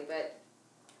everybody, but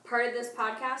part of this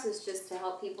podcast is just to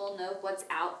help people know what's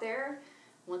out there,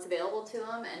 what's available to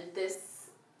them, and this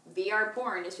VR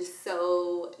porn is just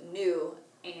so new,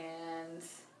 and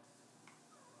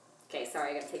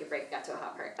sorry, I gotta take a break. Got to a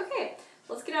hot part. Okay,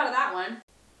 let's get out of that one.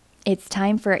 It's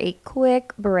time for a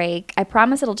quick break. I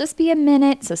promise it'll just be a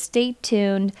minute, so stay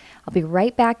tuned. I'll be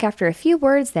right back after a few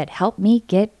words that help me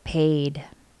get paid.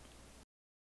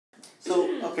 So,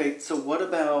 okay, so what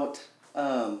about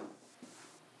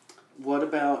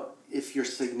if your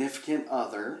significant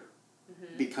other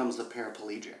becomes a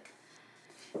paraplegic?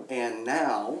 And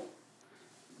now,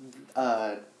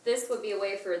 this would be a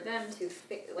way for them to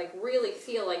really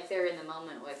feel like they're in the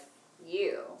moment with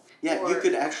you. Yeah, or you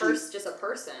could actually just a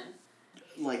person.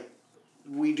 Like,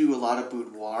 we do a lot of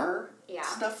boudoir Yeah.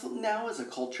 stuff now as a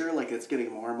culture. Like, it's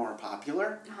getting more and more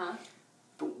popular. Uh-huh.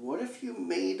 But what if you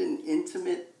made an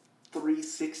intimate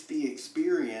 360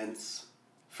 experience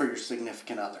for your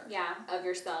significant other? Yeah, of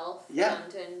yourself. Yeah.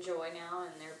 To enjoy now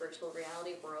in their virtual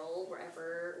reality world,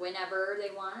 whenever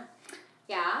they want.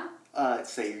 Yeah.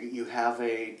 Say you have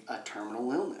a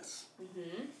terminal illness.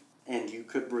 Mm-hmm. And you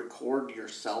could record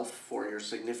yourself for your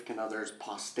significant other's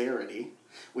posterity,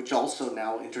 which also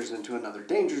now enters into another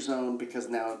danger zone, because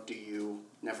now do you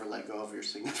never let go of your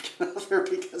significant other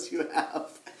because you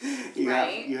have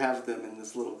them in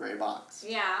this little gray box.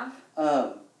 Yeah.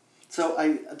 So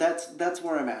that's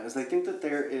where I'm at, is I think that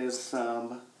there is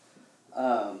some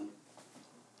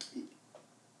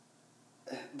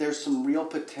there's some real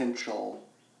potential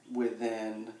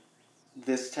within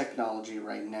this technology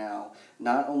right now,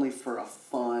 not only for a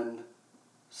fun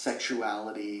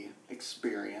sexuality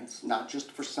experience, not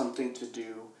just for something to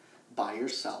do by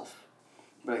yourself,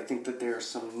 but I think that there are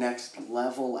some next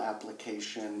level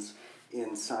applications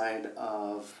inside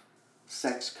of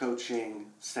sex coaching,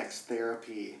 sex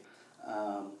therapy,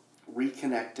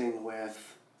 reconnecting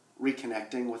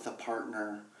with a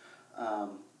partner.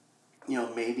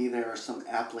 Maybe there are some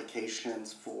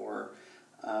applications for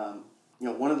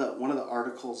one of the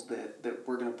articles that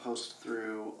we're going to post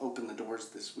through Open the Doors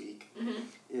this week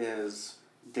is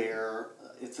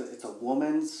it's a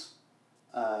woman's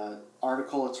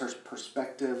article. It's her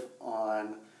perspective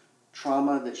on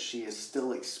trauma that she is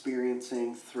still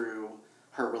experiencing through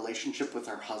her relationship with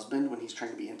her husband when he's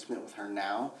trying to be intimate with her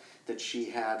now, that she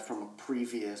had from a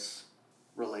previous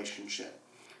relationship.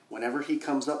 Whenever he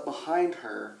comes up behind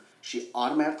her, she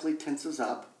automatically tenses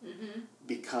up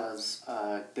because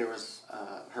there was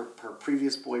her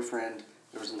previous boyfriend,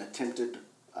 there was an attempted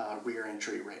rear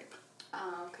entry rape.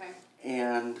 Oh, okay.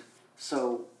 And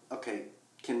so, okay,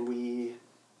 can we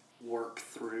work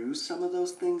through some of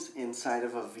those things inside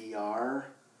of a VR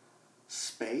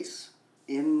space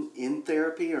in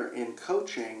therapy or in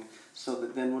coaching, so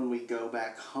that then when we go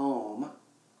back home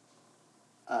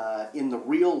in the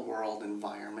real world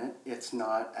environment, it's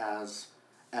not as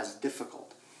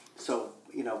difficult. So,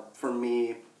 for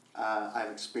me,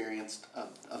 I've experienced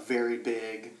a very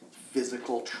big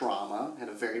physical trauma, had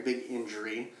a very big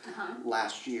injury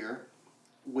last year.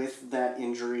 With that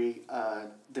injury,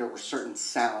 there were certain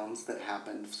sounds that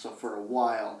happened. So for a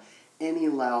while, any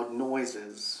loud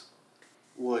noises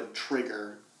would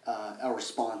trigger a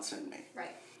response in me.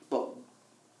 Right.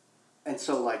 And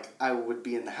so, I would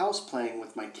be in the house playing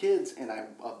with my kids, and a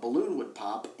balloon would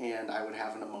pop, and I would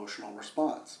have an emotional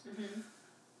response. Mm-hmm.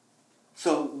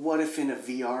 So what if in a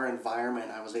VR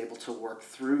environment I was able to work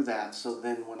through that, so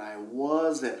then when I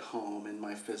was at home in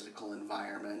my physical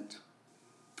environment,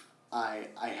 I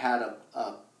had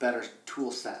a better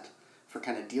tool set for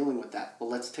kind of dealing with that. But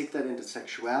let's take that into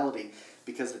sexuality,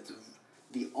 because it's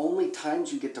the only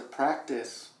times you get to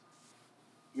practice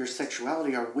your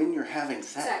sexuality are when you're having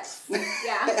sex.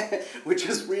 Yeah. Which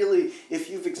is really, if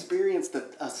you've experienced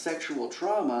a sexual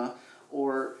trauma,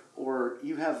 or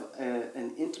you have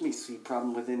an intimacy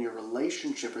problem within your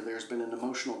relationship, or there's been an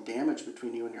emotional damage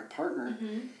between you and your partner,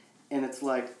 and it's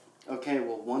like, okay,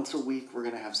 well, once a week we're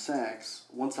going to have sex,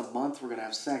 once a month we're going to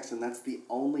have sex, and that's the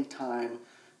only time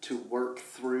to work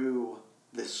through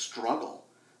this struggle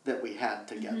that we had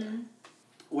together.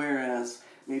 Whereas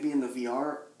maybe in the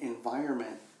VR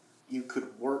environment, you could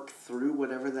work through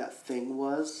whatever that thing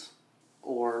was,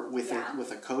 or with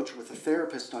a coach, with a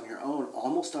therapist on your own,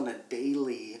 almost on a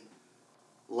daily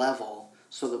level,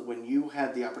 so that when you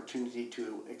had the opportunity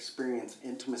to experience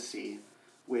intimacy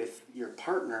with your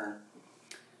partner,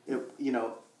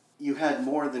 you had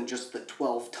more than just the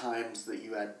 12 times that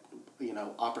you had,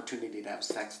 opportunity to have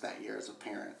sex that year as a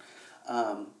parent.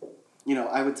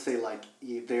 I would say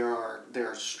there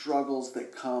are struggles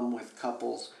that come with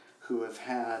couples who have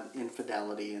had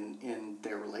infidelity in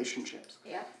their relationships.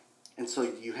 Yeah. And so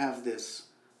you have this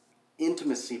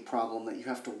intimacy problem that you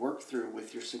have to work through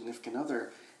with your significant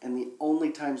other, and the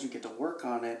only times you get to work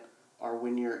on it are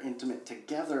when you're intimate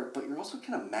together, but you're also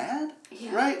kind of mad,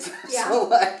 Yeah. right? Yeah.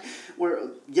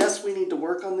 So yes, we need to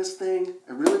work on this thing.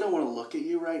 I really don't want to look at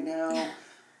you right now,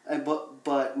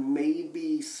 but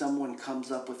maybe someone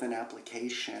comes up with an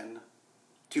application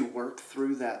to work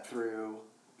through that through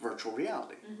virtual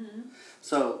reality. Mm-hmm.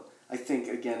 So I think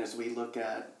again, as we look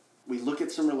at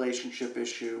some relationship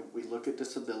issue, we look at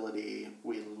disability,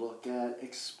 we look at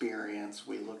experience,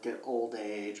 we look at old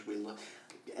age, we look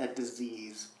at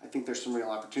disease. I think there's some real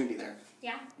opportunity there.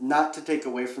 Yeah. Not to take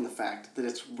away from the fact that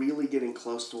it's really getting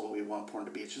close to what we want porn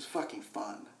to be. It's just fucking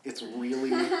fun. It's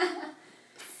really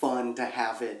fun to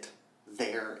have it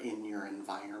there in your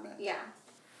environment. Yeah.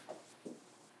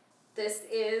 This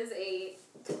is a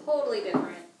totally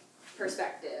different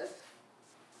perspective,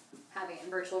 having it in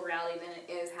virtual reality, than it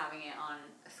is having it on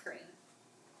a screen.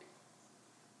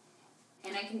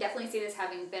 And I can definitely see this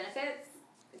having benefits,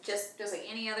 just like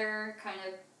any other kind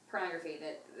of pornography,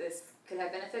 that this could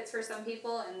have benefits for some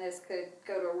people, and this could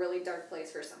go to a really dark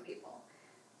place for some people.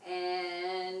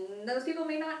 And those people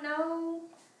may not know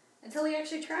until they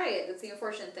actually try it. That's the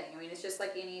unfortunate thing. I mean, it's just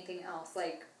like anything else.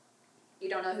 Like, you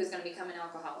don't know who's going to become an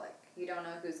alcoholic. You don't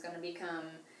know who's going to become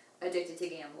addicted to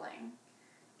gambling.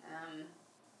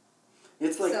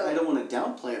 It's like, I don't want to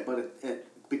downplay it, but it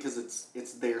because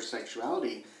it's their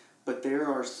sexuality, but there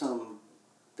are some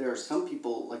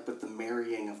people, like with the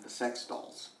marrying of the sex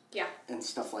dolls. Yeah. And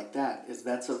stuff like that,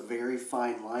 that's a very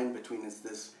fine line between, is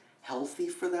this healthy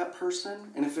for that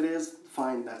person? And if it is,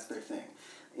 fine, that's their thing.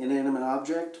 Inanimate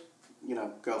object,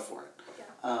 go for it.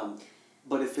 Yeah.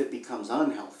 But if it becomes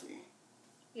unhealthy.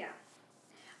 Yeah.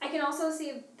 I can also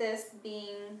see this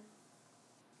being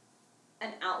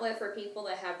an outlet for people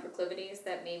that have proclivities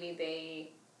that maybe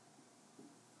they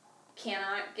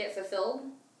cannot get fulfilled.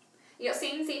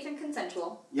 Staying safe and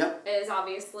consensual. Yep. Is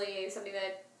obviously something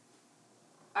that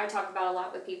I talk about a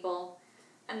lot with people.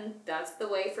 And that's the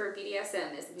way for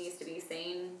BDSM, is it needs to be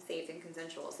sane, safe, and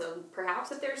consensual. So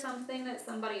perhaps if there's something that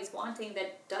somebody's wanting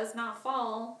that does not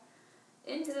fall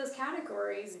into those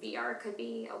categories, VR could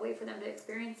be a way for them to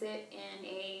experience it in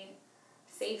a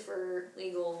safer,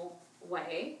 legal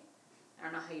way. I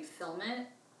don't know how you film it,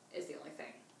 is the only thing.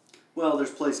 Well,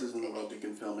 there's places in the world you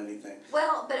can film anything.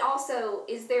 Well, but also,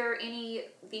 is there any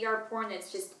VR porn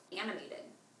that's just animated?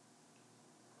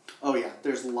 Oh yeah,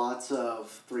 there's lots of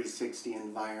 360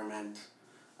 environment.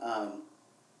 I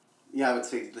would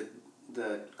say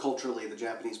culturally, the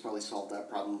Japanese probably solved that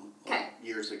problem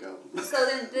years ago. So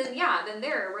then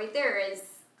there, right there is,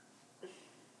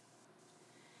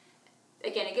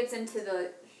 again, it gets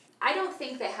into I don't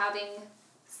think that having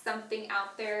something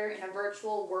out there in a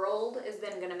virtual world is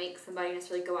then going to make somebody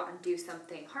necessarily go out and do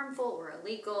something harmful or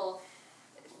illegal.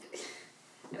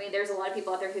 I mean, there's a lot of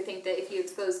people out there who think that if you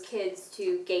expose kids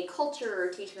to gay culture or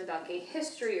teach them about gay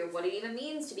history or what it even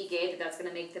means to be gay, that's going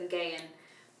to make them gay. And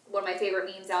one of my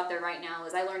favorite memes out there right now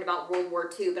is, I learned about World War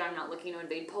II, but I'm not looking to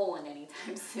invade Poland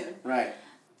anytime soon. Right.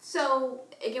 So,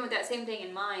 again, with that same thing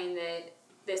in mind, that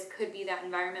this could be that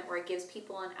environment where it gives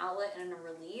people an outlet and a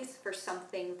release for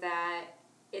something that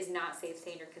is not safe,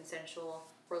 sane, or consensual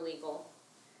or legal.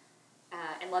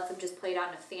 And lets them just play it out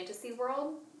in a fantasy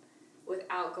world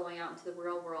without going out into the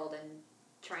real world and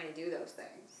trying to do those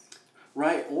things.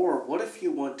 Right, or what if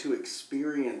you want to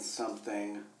experience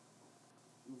something,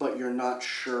 but you're not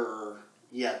sure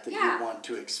yet that you want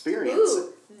to experience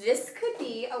it? This could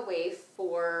be a way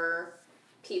for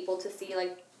people to see,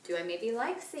 like, do I maybe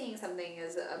like seeing something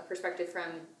as a perspective from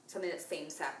something that's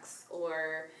same-sex,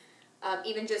 or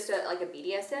even just a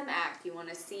BDSM act. You want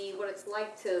to see what it's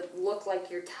like to look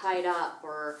like you're tied up,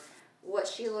 or what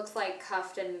she looks like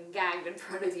cuffed and gagged in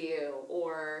front of you,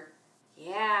 or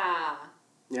Yeah,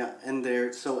 and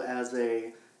there. So as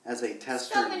a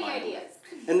tester, so many ideas.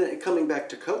 And then coming back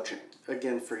to coaching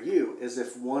again for you is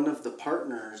if one of the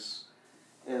partners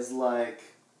is like,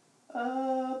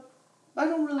 I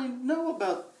don't really know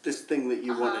about this thing that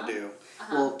you want to do.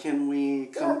 Well, can we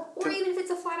come? Or even if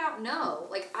it's a flat out no,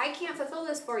 like, I can't fulfill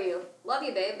this for you. Love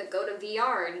you, babe, but go to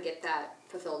VR and get that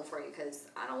fulfilled for you because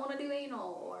I don't want to do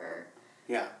anal. Or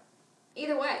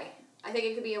either way, I think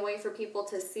it could be a way for people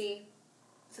to see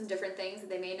some different things that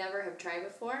they may never have tried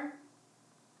before.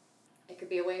 It could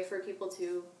be a way for people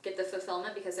to get the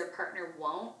fulfillment because their partner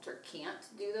won't or can't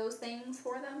do those things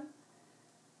for them.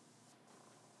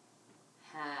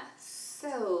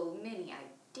 So many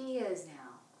ideas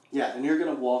now. Yeah, and you're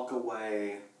going to walk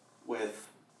away with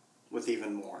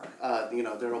even more.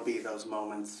 There will be those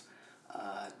moments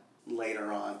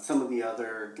later on. Some of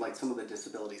the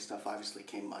disability stuff obviously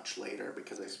came much later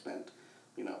because I spent,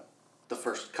 the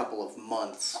first couple of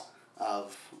months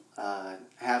of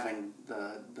having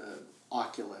the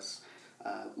Oculus.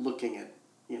 looking at,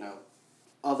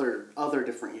 other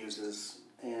different uses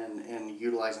and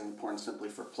utilizing porn simply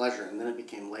for pleasure. And then it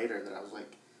became later that I was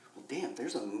like, well, damn,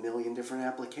 there's a million different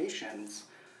applications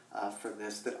for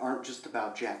this that aren't just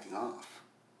about jacking off.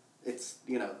 It's,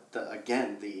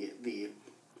 the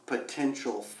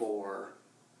potential for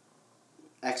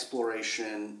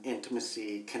exploration,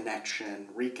 intimacy, connection,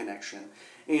 reconnection.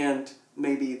 And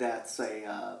maybe that's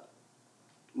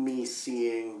me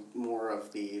seeing more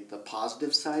of the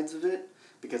positive sides of it,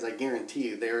 because I guarantee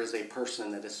you there is a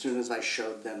person that as soon as I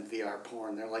showed them VR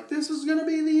porn, they're like, this is going to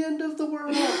be the end of the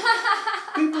world.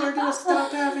 People are going to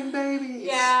stop having babies.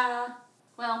 Yeah.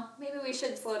 Well, maybe we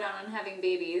should slow down on having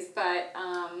babies, but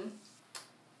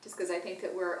just because I think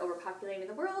that we're overpopulating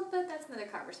the world, but that's another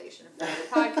conversation for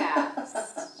another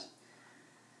podcast.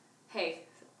 Hey,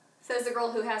 says the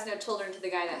girl who has no children to the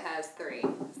guy that has 3. So,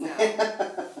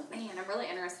 man, I'm really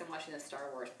interested in watching the Star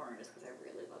Wars porn just because I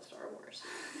really love Star Wars.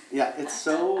 Yeah, it's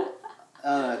so,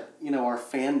 our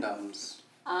fandoms.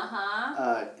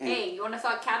 Uh-huh. Hey, you want to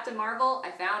talk Captain Marvel?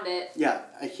 I found it. Yeah,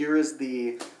 here is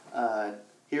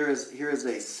here is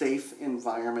a safe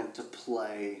environment to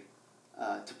play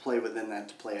within that,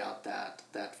 to play out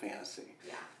that fantasy.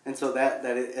 Yeah. And so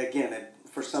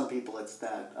for some people it's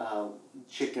that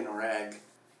chicken or egg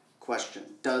question.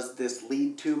 Does this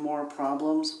lead to more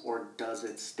problems, or does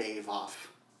it stave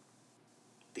off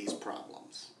these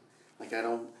problems? Like, I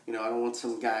don't want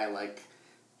some guy like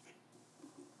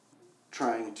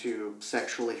trying to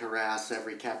sexually harass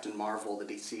every Captain Marvel that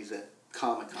he sees at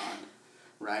Comic-Con,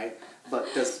 right?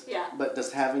 But does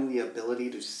having the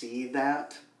ability to see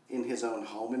that in his own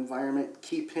home environment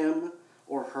keep him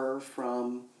or her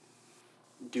from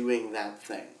doing that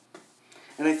thing?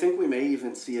 And I think we may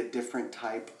even see a different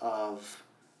type of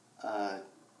celebrity,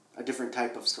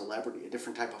 a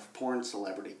different type of porn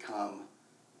celebrity come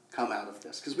out of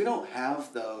this, because we don't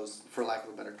have those, for lack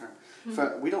of a better term.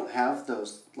 We don't have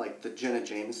those like the Jenna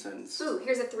Jamesons. Ooh,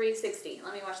 here's a 360.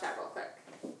 Let me watch that real quick.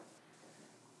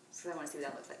 So I want to see what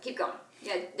that looks like. Keep going.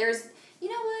 Yeah, there's. You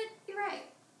know what? You're right.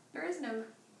 There is no.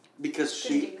 Because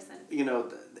Jenna she, Jameson.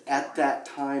 at that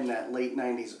time, that late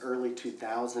 90s, early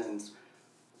 2000s,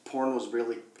 porn was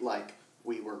really like,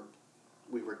 we were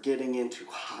getting into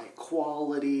high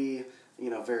quality,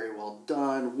 very well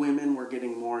done. Women were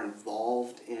getting more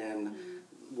involved in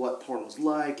what porn was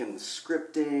like, and the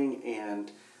scripting,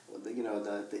 and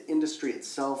the industry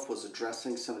itself was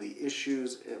addressing some of the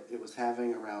issues it was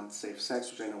having around safe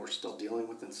sex, which I know we're still dealing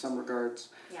with in some regards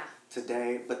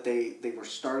today. But they were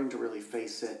starting to really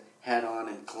face it head on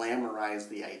and glamorize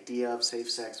the idea of safe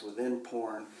sex within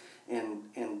porn, and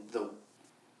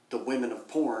the women of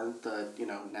porn,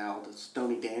 now the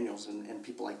Stormy Daniels and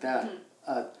people like that,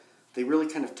 they really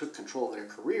kind of took control of their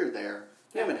career there.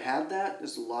 They haven't had that.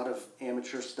 There's a lot of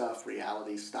amateur stuff,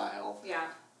 reality style.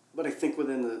 Yeah. But I think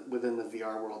within the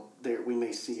VR world, we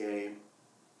may see a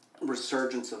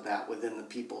resurgence of that within the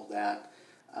people that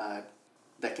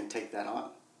can take that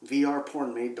on. VR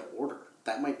porn made to order.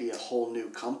 That might be a whole new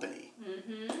company.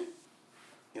 Mm-hmm.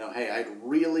 Hey, I'd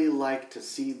really like to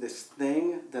see this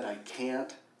thing that I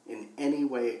can't in any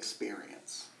way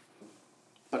experience,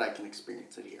 but I can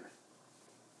experience it here.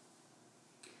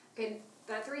 Okay,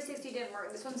 that 360 didn't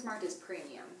work. This one's marked as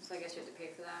premium, so I guess you have to pay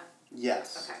for that.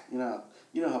 Yes. Okay.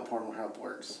 You know how Pornhub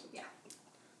works. Yeah.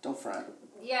 Don't front.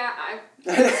 Yeah,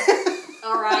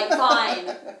 all right, fine.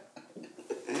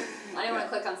 I didn't want to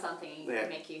click on something and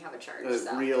make you have a charge. They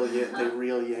reel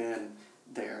you in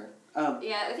there.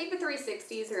 Yeah, I think the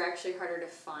 360s are actually harder to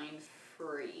find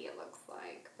free, it looks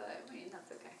like, but I mean,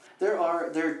 that's okay. There are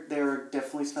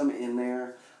definitely some in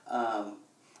there.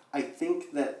 I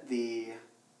think that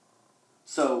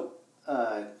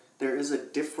there is a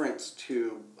difference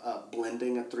to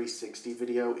blending a 360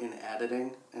 video in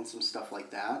editing and some stuff like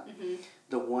that. Mm-hmm.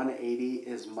 The 180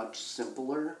 is much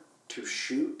simpler to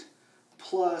shoot.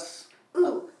 Plus...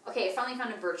 Ooh, okay, I finally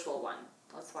found a virtual one.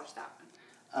 Let's watch that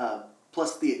one.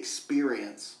 Plus the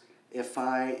experience. If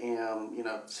I am,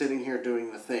 sitting here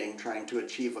doing the thing, trying to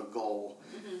achieve a goal,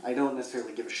 mm-hmm. I don't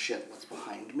necessarily give a shit what's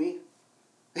behind me.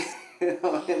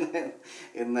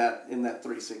 In that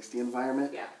 360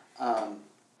 environment. Yeah.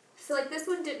 So like this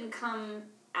one didn't come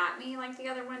at me like the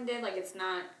other one did. Like it's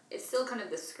still kind of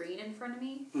the screen in front of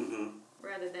me, mm-hmm.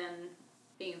 rather than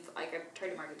being like I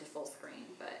tried to mark it to full screen,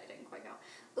 but it didn't quite go.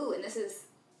 Ooh, and this is.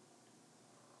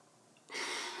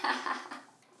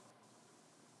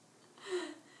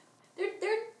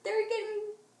 They're getting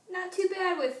not too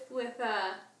bad with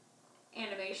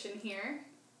animation here.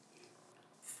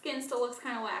 Skin still looks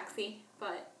kind of waxy,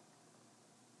 but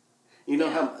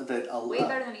how that way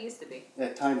better than it used to be.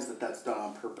 At times that's done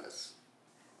on purpose.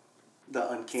 the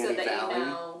So uncanny that valley. you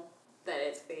know that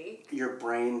it's fake. Your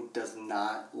brain does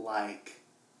not like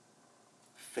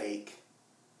fake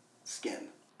skin.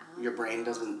 Your brain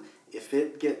doesn't, if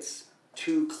it gets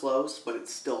too close but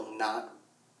it's still not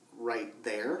right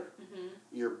there,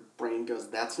 your brain goes,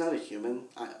 that's not a human.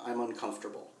 I'm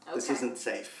uncomfortable. This Okay. isn't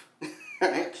safe.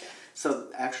 Right? Gotcha. So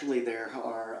actually there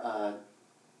are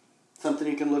something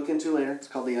you can look into later. It's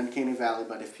called the Uncanny Valley,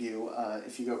 but if you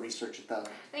go research it, I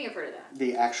think I've heard of that.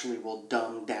 they actually will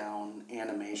dumb down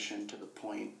animation to the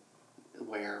point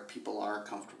where people are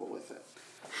comfortable with it.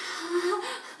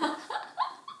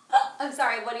 I'm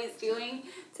sorry, what he's doing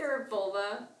to her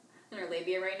vulva and her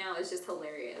labia right now is just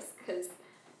hilarious because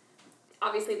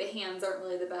obviously the hands aren't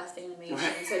really the best animation,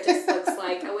 so it just looks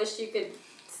like, I wish you could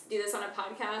do this on a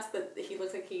podcast, but he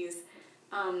looks like he's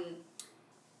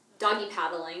doggy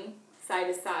paddling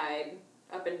side to side,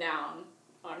 up and down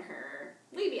on her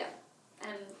labia.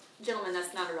 And gentlemen,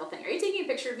 that's not a real thing. Are you taking a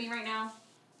picture of me right now?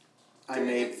 I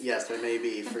may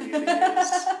be for you to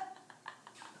use.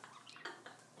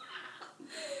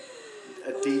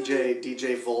 A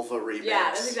DJ Vulva remix. Yeah,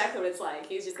 that's exactly what it's like.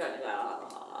 He's just going,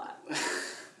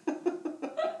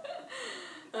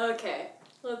 Okay,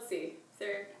 let's see.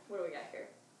 Sir, what do we got here?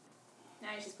 Now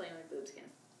he's just playing with boob skin.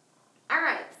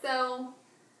 Alright, so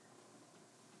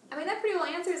I mean, that pretty well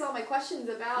answers all my questions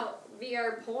about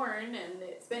VR porn, and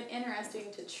it's been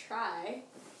interesting to try.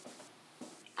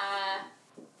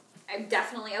 I'm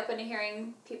definitely open to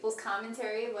hearing people's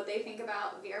commentary, what they think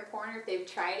about VR porn, or if they've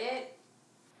tried it.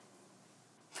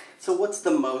 So what's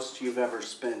the most you've ever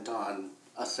spent on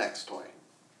a sex toy?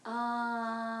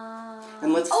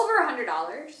 And let's- over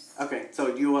 $100. Okay,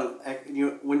 so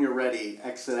when you're ready,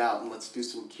 exit out and let's do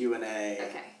some Q&A.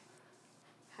 Okay.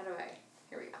 How do I?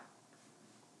 Here we go.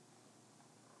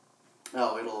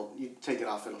 Oh, you take it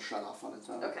off, it'll shut off on its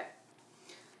own. Okay.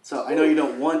 So I know you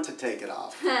don't want to take it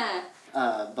off,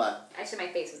 but Actually,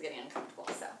 my face was getting uncomfortable,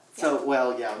 so.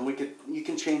 yeah, and you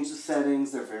can change the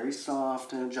settings. They're very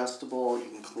soft and adjustable. You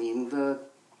can clean the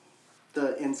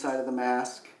inside of the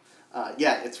mask.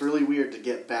 It's really weird to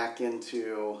get back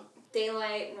into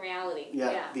Daylight and reality.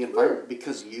 the environment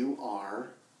because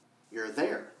you're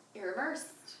there. You're immersed.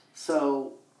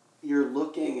 So you're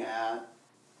looking at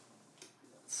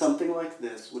something like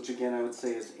this, which again I would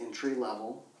say is entry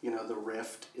level. You know, the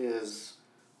Rift is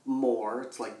more.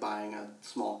 It's like buying a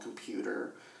small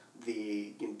computer.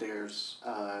 There's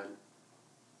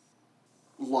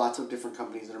lots of different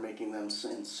companies that are making them, and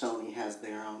Sony has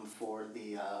their own for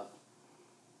the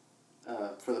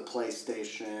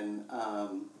PlayStation.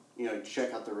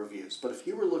 Check out the reviews. But if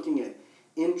you were looking at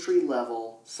entry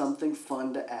level, something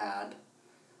fun to add,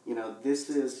 this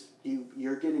is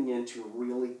you're getting into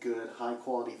really good high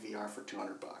quality VR for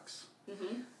 $200.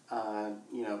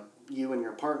 Mm-hmm. You and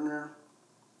your partner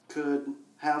could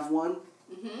have one.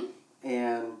 Mm-hmm.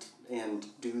 and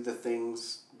do the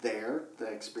things there, the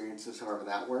experiences, however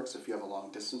that works. If you have a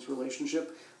long distance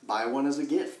relationship, buy one as a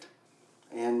gift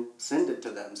and send it to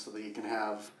them so that you can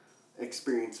have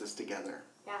experiences together.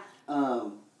 Yeah.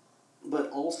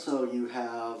 But also you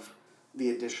have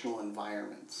the additional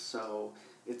environments. So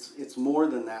it's more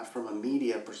than that from a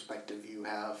media perspective. You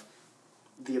have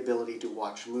the ability to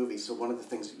watch movies. So one of the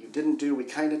things that you didn't do, we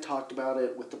kind of talked about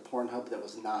it with the Pornhub that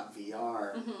was not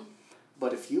VR. Mm-hmm.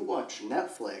 But if you watch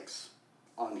Netflix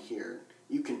on here,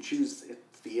 you can choose a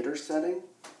theater setting,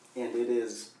 and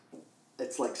it's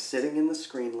like sitting in the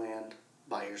Screenland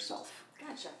by yourself.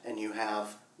 Gotcha. And you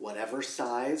have whatever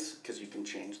size, because you can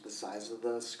change the size of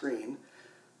the screen,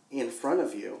 in front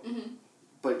of you,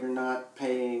 but you're not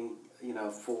paying,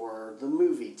 for the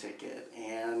movie ticket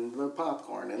and the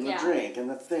popcorn and the drink and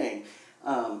the thing.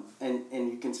 And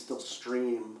you can still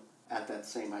stream at that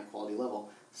same high quality level.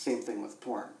 Same thing with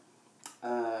porn.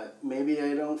 Maybe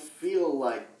I don't feel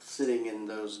like sitting in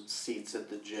those seats at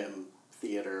the gym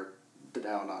theater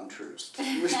down on Troost. like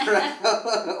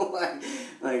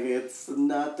it's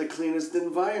not the cleanest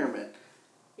environment.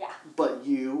 Yeah. But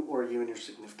you and your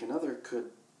significant other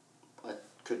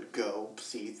could go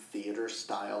see theater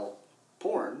style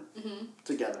porn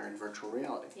together in virtual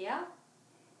reality. Yeah.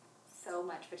 So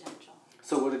much potential.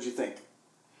 So what did you think?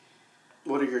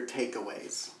 What are your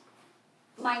takeaways?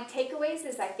 My takeaways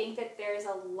is I think that there's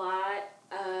a lot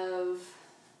of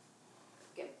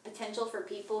potential for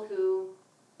people who,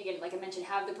 again, like I mentioned,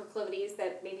 have the proclivities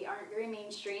that maybe aren't very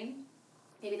mainstream.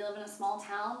 Maybe they live in a small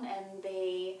town and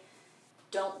they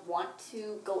don't want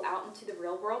to go out into the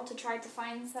real world to try to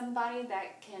find somebody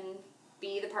that can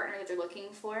be the partner that they're looking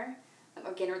for.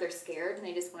 Again, or they're scared and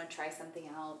they just want to try something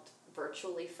out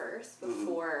virtually first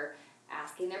before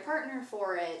asking their partner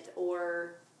for it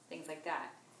or things like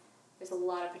that. there's a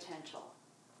lot of potential.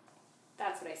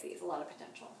 That's what I see, is a lot of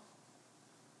potential.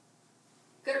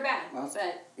 Good or bad, Well,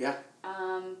 but yeah.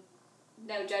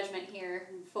 no judgment here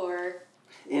for...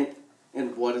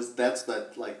 And what is, that's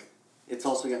the, like, it's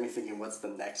also got me thinking, what's the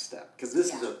next step? Because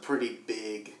this is a pretty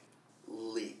big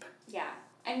leap. Yeah.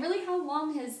 And really, how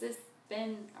long has this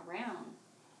been around?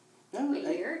 No,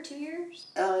 A year? 2 years?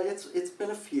 It's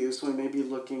been a few, so we may be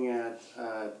looking at,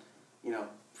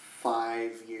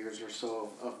 5 years or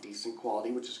so of decent quality,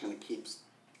 which is going to keep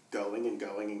going and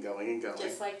going and going and going.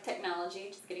 Just like technology,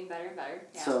 just getting better and better.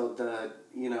 Yeah. So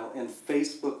and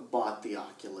Facebook bought the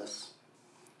Oculus.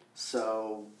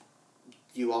 So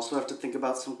you also have to think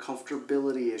about some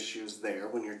comfortability issues there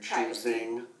when you're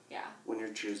choosing when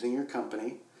you're choosing your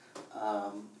company.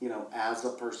 As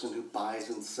a person who buys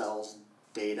and sells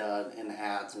data and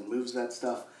ads and moves that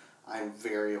stuff, I'm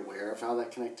very aware of how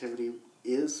that connectivity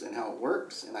is and how it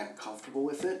works, and I'm comfortable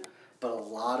with it, but a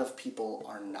lot of people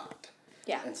are not.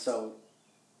 Yeah. And so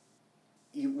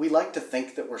we like to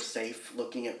think that we're safe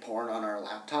looking at porn on our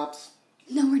laptops.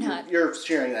 No, we're not. You're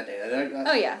sharing that data.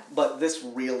 Oh, yeah. But this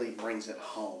really brings it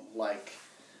home. Like,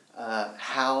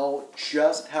 how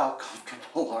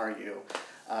comfortable are you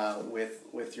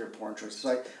with your porn choices?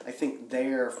 So I think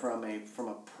there, from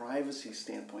a privacy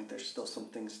standpoint, there's still some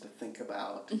things to think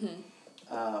about.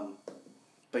 Mm-hmm.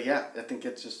 But yeah, I think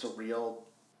it's just a real.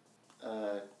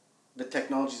 The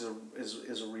technology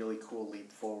is a really cool leap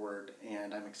forward,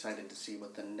 and I'm excited to see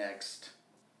what the next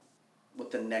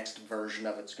version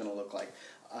of it's going to look like.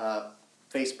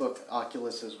 Facebook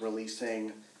Oculus is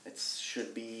releasing, it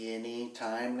should be any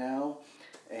time now,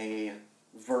 a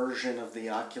version of the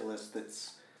Oculus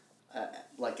that's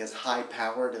like as high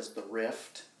powered as the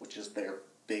Rift, which is their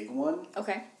big one.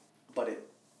 Okay. But it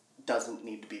doesn't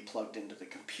need to be plugged into the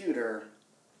computer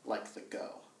like the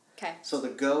Go. Okay. So the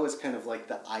Go is kind of like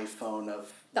the iPhone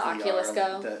of the VR, Oculus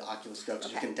Go. The Oculus Go,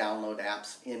 because you can download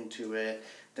apps into it.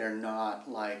 They're not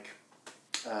like,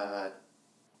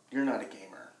 you're not a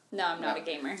gamer. No, I'm not a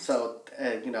gamer. So,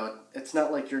 it's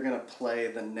not like you're going to play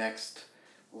the next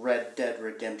Red Dead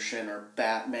Redemption or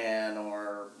Batman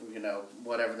or,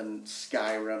 whatever the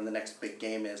Skyrim, the next big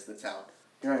game is that's out.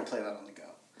 You're not going to play that on the Go.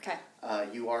 Okay.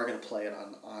 You are going to play it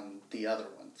on the other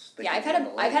ones. Yeah, I've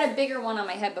had a bigger one on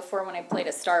my head before when I played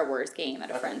a Star Wars game at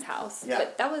a friend's house. Yeah.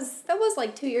 But that was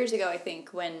like 2 years ago, I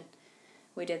think, when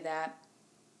we did that.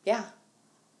 Yeah.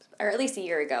 Or at least a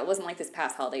year ago. It wasn't like this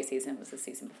past holiday season. It was the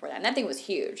season before that. And that thing was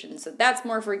huge. And so that's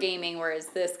more for gaming, whereas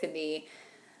this could be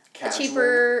casual a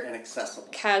cheaper and accessible.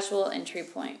 Casual entry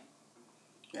point.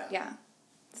 Yeah. Yeah.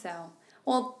 So,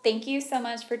 well, thank you so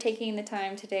much for taking the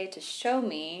time today to show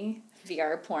me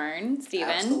VR porn, Stephen.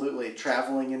 Absolutely.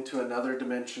 Traveling into another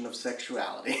dimension of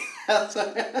sexuality.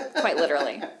 Quite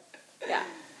literally. Yeah.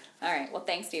 All right. Well,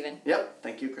 thanks, Stephen. Yep.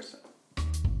 Thank you, Kristen.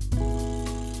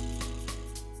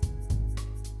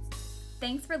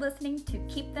 Thanks for listening to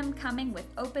Keep Them Coming with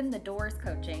Open the Doors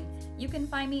Coaching. You can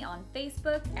find me on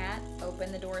Facebook at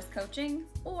Open the Doors Coaching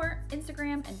or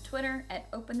Instagram and Twitter at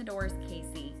Open the Doors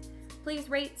KC. Please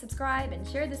rate, subscribe, and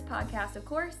share this podcast, of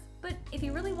course. But if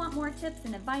you really want more tips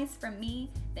and advice from me,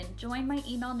 then join my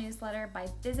email newsletter by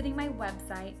visiting my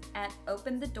website at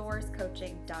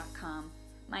openthedoorscoaching.com.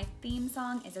 My theme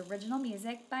song is original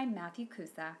music by Matthew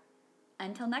Kusa.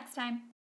 Until next time.